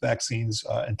these vaccines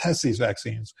and test these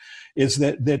vaccines is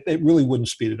that it really wouldn't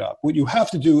speed it up. What you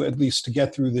have to do, at least to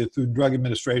get through Drug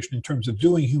Administration in terms of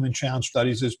doing human challenge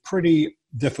studies, is pretty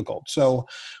difficult. So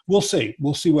we'll see.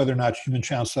 We'll see whether or not human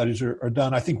challenge studies are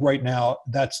done. I think right now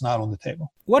that's not on the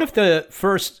table. What if the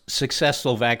first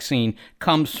successful vaccine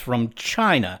comes from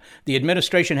China? The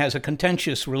administration has a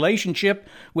contentious relationship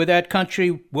with that country.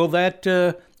 Will that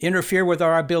interfere with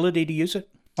our ability to use it?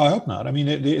 I hope not. I mean,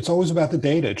 it's always about the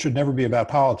data. It should never be about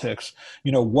politics.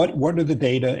 What are the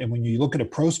data? And when you look at a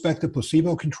prospective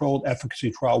placebo-controlled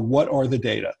efficacy trial, what are the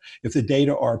data? If the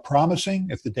data are promising,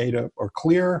 if the data are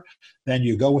clear, then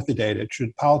you go with the data.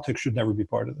 Politics should never be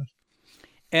part of this.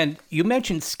 And you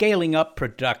mentioned scaling up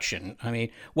production. I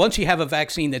mean, once you have a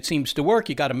vaccine that seems to work,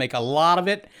 you got to make a lot of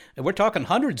it. And we're talking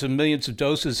hundreds of millions of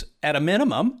doses at a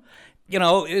minimum.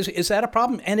 Is that a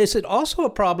problem? And is it also a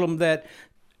problem that,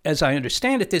 as I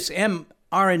understand it, this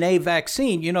mRNA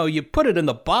vaccine, you put it in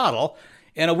the bottle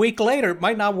and a week later it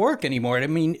might not work anymore. I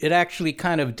mean, it actually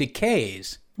kind of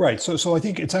decays. Right. So I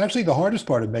think it's actually the hardest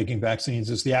part of making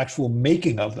vaccines is the actual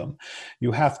making of them.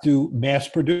 You have to mass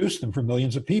produce them for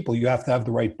millions of people. You have to have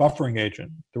the right buffering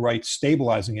agent, the right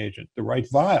stabilizing agent, the right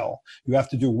vial. You have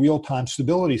to do real-time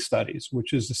stability studies,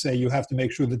 which is to say you have to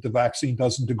make sure that the vaccine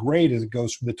doesn't degrade as it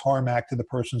goes from the tarmac to the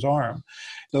person's arm.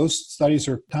 Those studies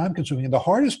are time-consuming. And the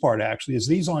hardest part, actually, is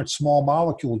these aren't small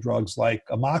molecule drugs like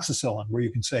amoxicillin, where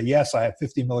you can say, yes, I have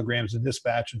 50 milligrams in this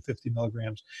batch and 50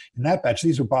 milligrams in that batch.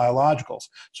 These are biologicals.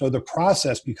 So the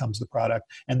process becomes the product,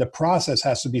 and the process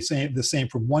has to be the same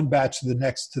from one batch to the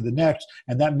next,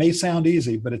 and that may sound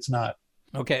easy, but it's not.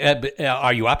 Okay.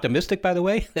 Are you optimistic, by the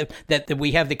way, that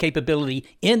we have the capability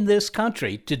in this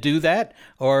country to do that,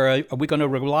 or are we going to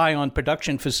rely on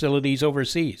production facilities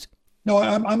overseas? No,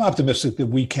 I'm optimistic that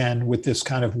we can, with this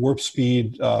kind of warp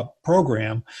speed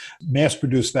program, mass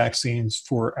produce vaccines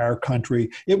for our country.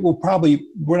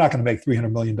 We're not going to make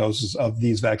 300 million doses of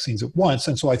these vaccines at once.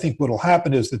 And so I think what will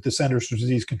happen is that the Centers for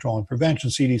Disease Control and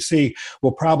Prevention, CDC,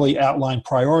 will probably outline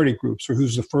priority groups for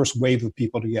who's the first wave of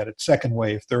people to get it, second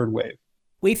wave, third wave.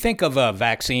 We think of a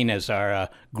vaccine as our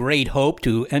great hope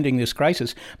to ending this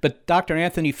crisis, but Dr.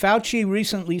 Anthony Fauci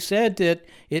recently said that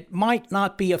it might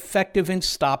not be effective in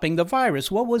stopping the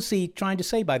virus. What was he trying to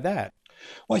say by that?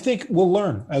 Well, I think we'll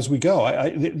learn as we go.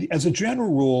 As a general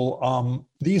rule,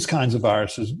 these kinds of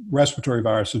viruses, respiratory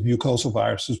viruses, mucosal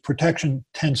viruses, protection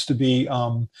tends to be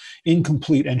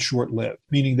incomplete and short-lived,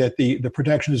 meaning that the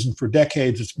protection isn't for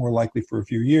decades, it's more likely for a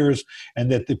few years,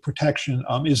 and that the protection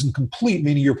isn't complete,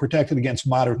 meaning you're protected against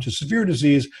moderate to severe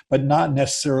disease, but not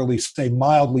necessarily, say,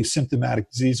 mildly symptomatic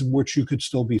disease in which you could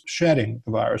still be shedding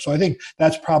the virus. So I think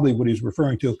that's probably what he's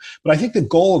referring to. But I think the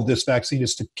goal of this vaccine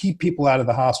is to keep people out of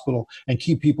the hospital and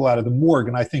keep people out of the morgue,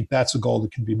 and I think that's a goal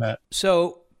that can be met.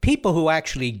 So people who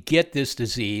actually get this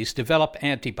disease develop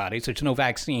antibodies. There's no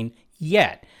vaccine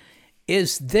yet.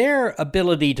 Is their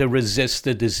ability to resist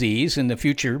the disease in the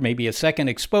future, maybe a second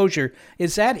exposure,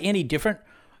 is that any different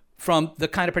from the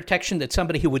kind of protection that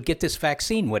somebody who would get this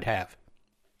vaccine would have?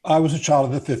 I was a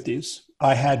child of the 50s.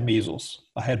 I had measles.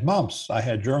 I had mumps. I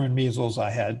had German measles.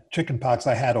 I had chickenpox.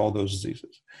 I had all those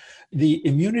diseases. The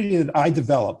immunity that I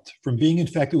developed from being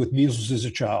infected with measles as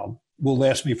a child will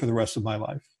last me for the rest of my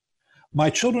life. My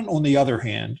children, on the other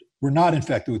hand, were not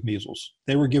infected with measles.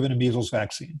 They were given a measles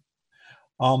vaccine.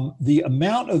 The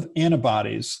amount of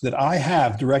antibodies that I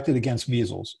have directed against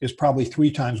measles is probably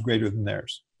 3 times greater than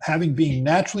theirs. Having been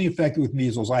naturally infected with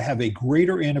measles, I have a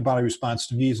greater antibody response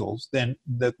to measles than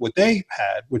what they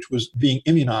had, which was being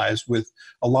immunized with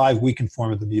a live weakened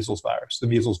form of the measles virus, the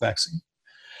measles vaccine.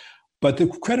 But the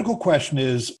critical question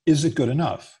is it good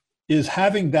enough? Is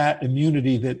having that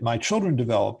immunity that my children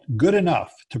developed good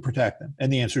enough to protect them?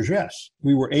 And the answer is yes.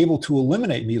 We were able to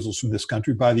eliminate measles from this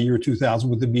country by the year 2000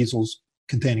 with the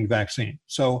measles-containing vaccine.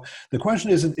 So the question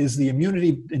is the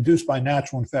immunity induced by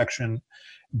natural infection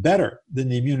better than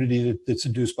the immunity that's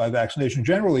induced by vaccination?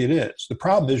 Generally, it is. The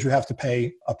problem is you have to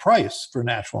pay a price for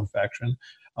natural infection.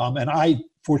 And I,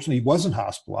 fortunately, wasn't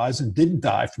hospitalized and didn't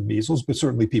die from measles, but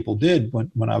certainly people did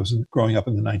when I was growing up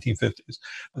in the 1950s.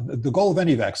 The goal of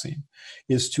any vaccine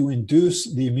is to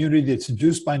induce the immunity that's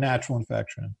induced by natural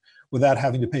infection without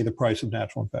having to pay the price of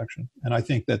natural infection. And I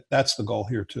think that that's the goal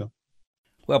here, too.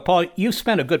 Well, Paul, you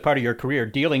spent a good part of your career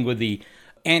dealing with the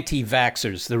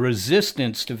anti-vaxxers, the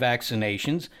resistance to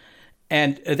vaccinations.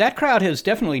 And that crowd has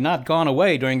definitely not gone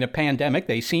away during the pandemic.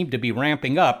 They seem to be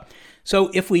ramping up.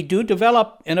 So if we do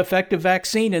develop an effective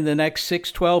vaccine in the next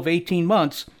 6, 12, 18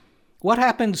 months, what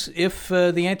happens if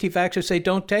the anti-vaxxers say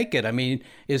don't take it? I mean,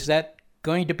 is that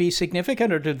going to be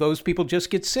significant, or do those people just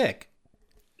get sick?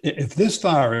 If this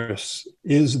virus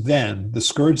is then the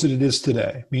scourge that it is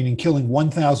today, meaning killing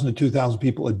 1,000 to 2,000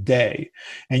 people a day,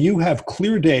 and you have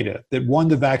clear data that, 1,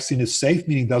 the vaccine is safe,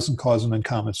 meaning doesn't cause an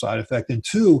uncommon side effect, and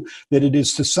 2, that it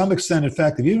is to some extent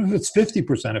effective, even if it's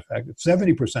 50% effective,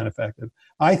 70% effective,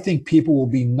 I think people will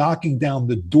be knocking down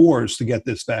the doors to get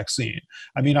this vaccine.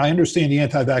 I mean, I understand the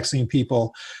anti-vaccine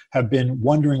people have been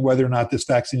wondering whether or not this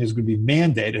vaccine is going to be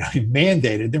mandated. I mean,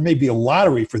 mandated, there may be a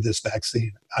lottery for this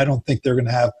vaccine. I don't think they're going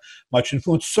to have much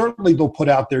influence. Certainly, they'll put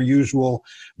out their usual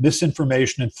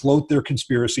misinformation and float their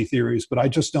conspiracy theories, but I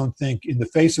just don't think, in the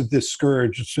face of this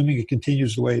scourge, assuming it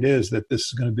continues the way it is, that this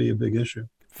is going to be a big issue.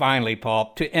 Finally,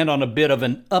 Paul, to end on a bit of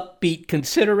an upbeat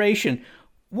consideration,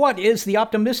 what is the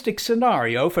optimistic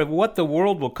scenario for what the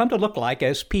world will come to look like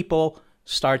as people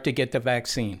start to get the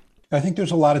vaccine? I think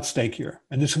there's a lot at stake here,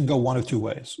 and this can go one of 2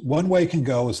 ways. One way it can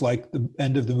go is like the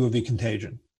end of the movie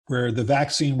Contagion, where the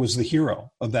vaccine was the hero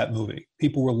of that movie.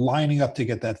 People were lining up to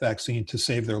get that vaccine to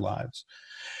save their lives.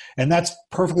 And that's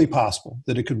perfectly possible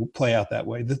that it could play out that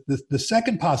way. The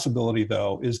second possibility,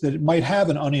 though, is that it might have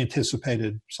an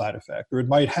unanticipated side effect, or it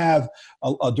might have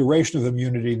a duration of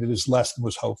immunity that is less than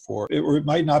was hoped for, or it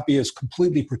might not be as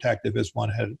completely protective as one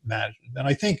had imagined. And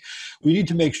I think we need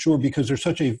to make sure, because there's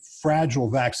such a fragile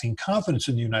vaccine confidence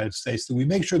in the United States, that we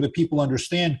make sure that people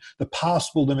understand the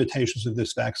possible limitations of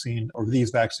this vaccine or these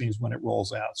vaccines when it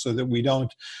rolls out, so that we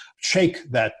don't shake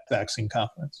that vaccine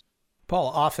confidence.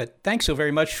 Paul Offit, thanks so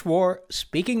very much for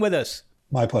speaking with us.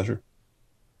 My pleasure.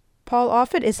 Paul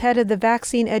Offit is head of the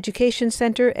Vaccine Education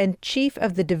Center and chief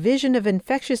of the Division of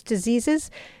Infectious Diseases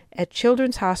at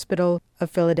Children's Hospital of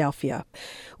Philadelphia.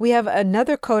 We have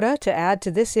another coda to add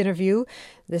to this interview.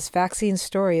 This vaccine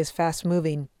story is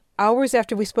fast-moving. Hours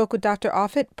after we spoke with Dr.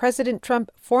 Offit, President Trump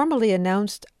formally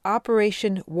announced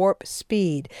Operation Warp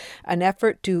Speed, an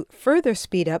effort to further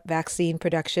speed up vaccine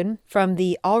production from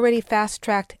the already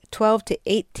fast-tracked 12 to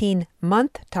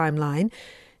 18-month timeline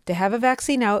to have a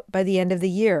vaccine out by the end of the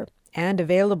year and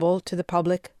available to the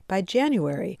public by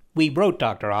January. We wrote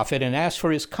Dr. Offit and asked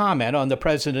for his comment on the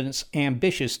president's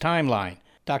ambitious timeline.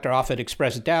 Dr. Offit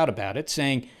expressed doubt about it,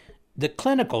 saying the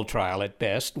clinical trial, at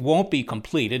best, won't be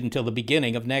completed until the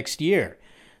beginning of next year.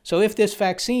 So if this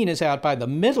vaccine is out by the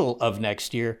middle of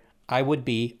next year, I would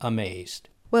be amazed.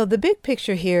 Well, the big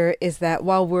picture here is that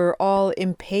while we're all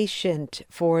impatient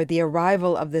for the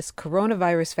arrival of this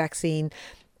coronavirus vaccine,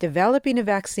 developing a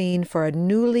vaccine for a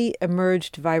newly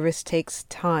emerged virus takes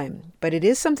time, but it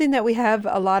is something that we have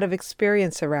a lot of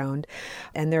experience around.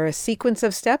 And there are a sequence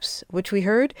of steps, which we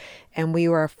heard, and we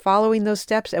are following those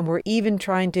steps, and we're even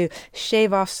trying to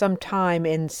shave off some time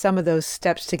in some of those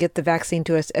steps to get the vaccine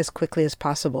to us as quickly as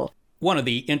possible. One of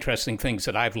the interesting things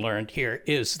that I've learned here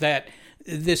is that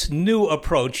this new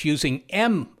approach using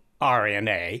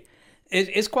mRNA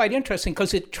is quite interesting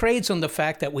because it trades on the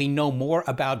fact that we know more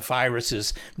about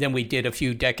viruses than we did a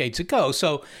few decades ago.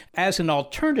 So as an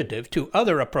alternative to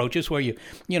other approaches where you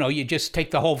just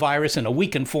take the whole virus in a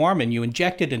weakened form and you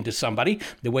inject it into somebody,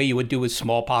 the way you would do with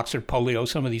smallpox or polio,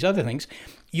 some of these other things,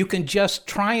 you can just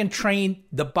try and train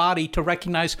the body to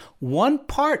recognize one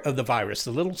part of the virus,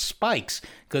 the little spikes,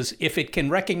 because if it can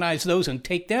recognize those and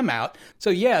take them out, so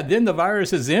yeah, then the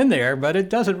virus is in there, but it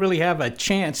doesn't really have a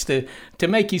chance to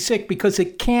make you sick because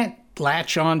it can't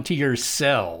latch on to your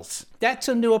cells. That's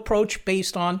a new approach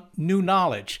based on new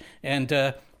knowledge. And,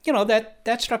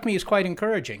 that struck me as quite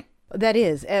encouraging. That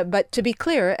is. But to be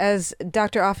clear, as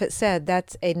Dr. Offit said,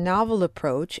 that's a novel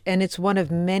approach, and it's one of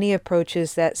many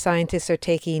approaches that scientists are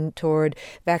taking toward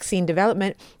vaccine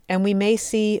development, and we may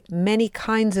see many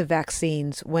kinds of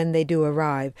vaccines when they do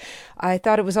arrive. I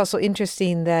thought it was also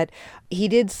interesting that he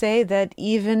did say that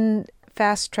even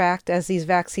fast-tracked as these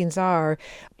vaccines are,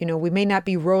 we may not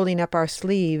be rolling up our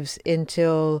sleeves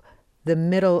until the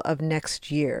middle of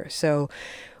next year. So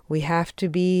we have to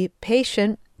be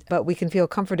patient, but we can feel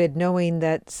comforted knowing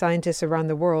that scientists around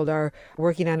the world are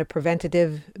working on a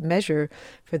preventative measure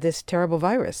for this terrible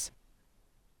virus.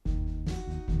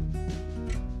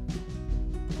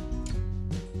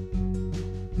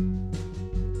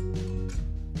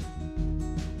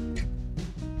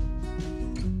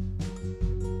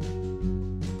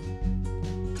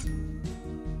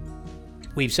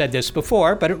 We've said this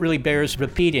before, but it really bears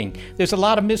repeating. There's a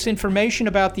lot of misinformation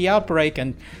about the outbreak,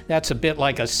 and that's a bit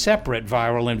like a separate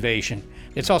viral invasion.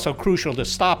 It's also crucial to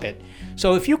stop it.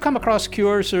 So if you come across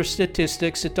cures or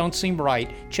statistics that don't seem right,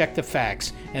 check the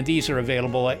facts. And these are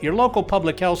available at your local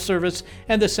public health service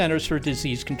and the Centers for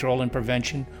Disease Control and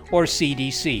Prevention, or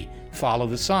CDC. Follow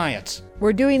the science.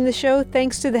 We're doing the show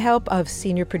thanks to the help of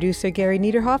senior producer Gary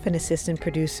Niederhoff and assistant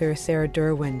producer Sarah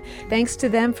Derwin. Thanks to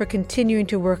them for continuing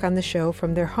to work on the show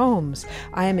from their homes.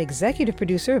 I am executive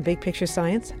producer of Big Picture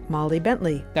Science, Molly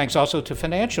Bentley. Thanks also to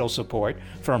financial support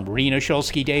from Rena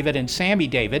Shulsky-David and Sammy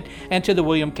David, and to the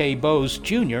William K. Bowes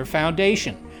Jr.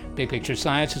 Foundation. Big Picture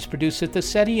Science is produced at the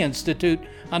SETI Institute,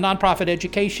 a nonprofit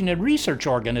education and research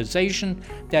organization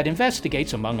that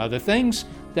investigates, among other things,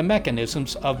 the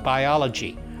mechanisms of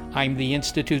biology. I'm the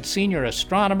Institute's senior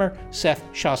astronomer, Seth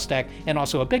Shostak, and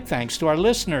also a big thanks to our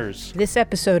listeners. This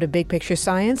episode of Big Picture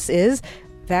Science is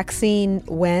Vaccine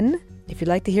When? If you'd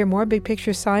like to hear more Big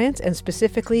Picture Science and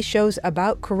specifically shows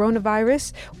about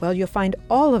coronavirus, well, you'll find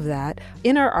all of that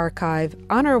in our archive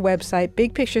on our website,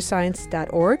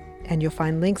 bigpicturescience.org, and you'll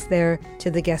find links there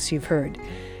to the guests you've heard.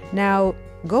 Now,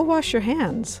 go wash your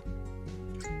hands.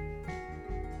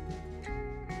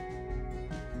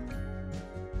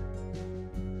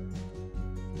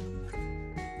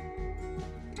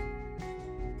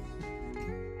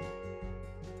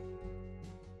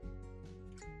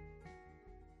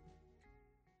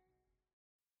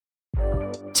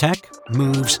 Tech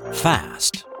moves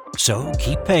fast, so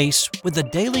keep pace with the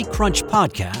Daily Crunch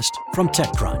podcast from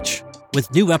TechCrunch.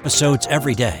 With new episodes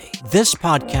every day, this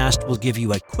podcast will give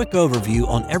you a quick overview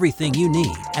on everything you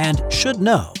need and should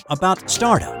know about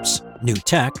startups, new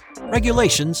tech,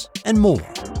 regulations, and more.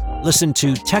 Listen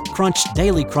to TechCrunch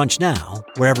Daily Crunch now,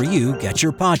 wherever you get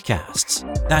your podcasts.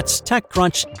 That's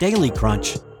TechCrunch Daily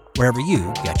Crunch, wherever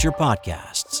you get your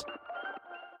podcasts.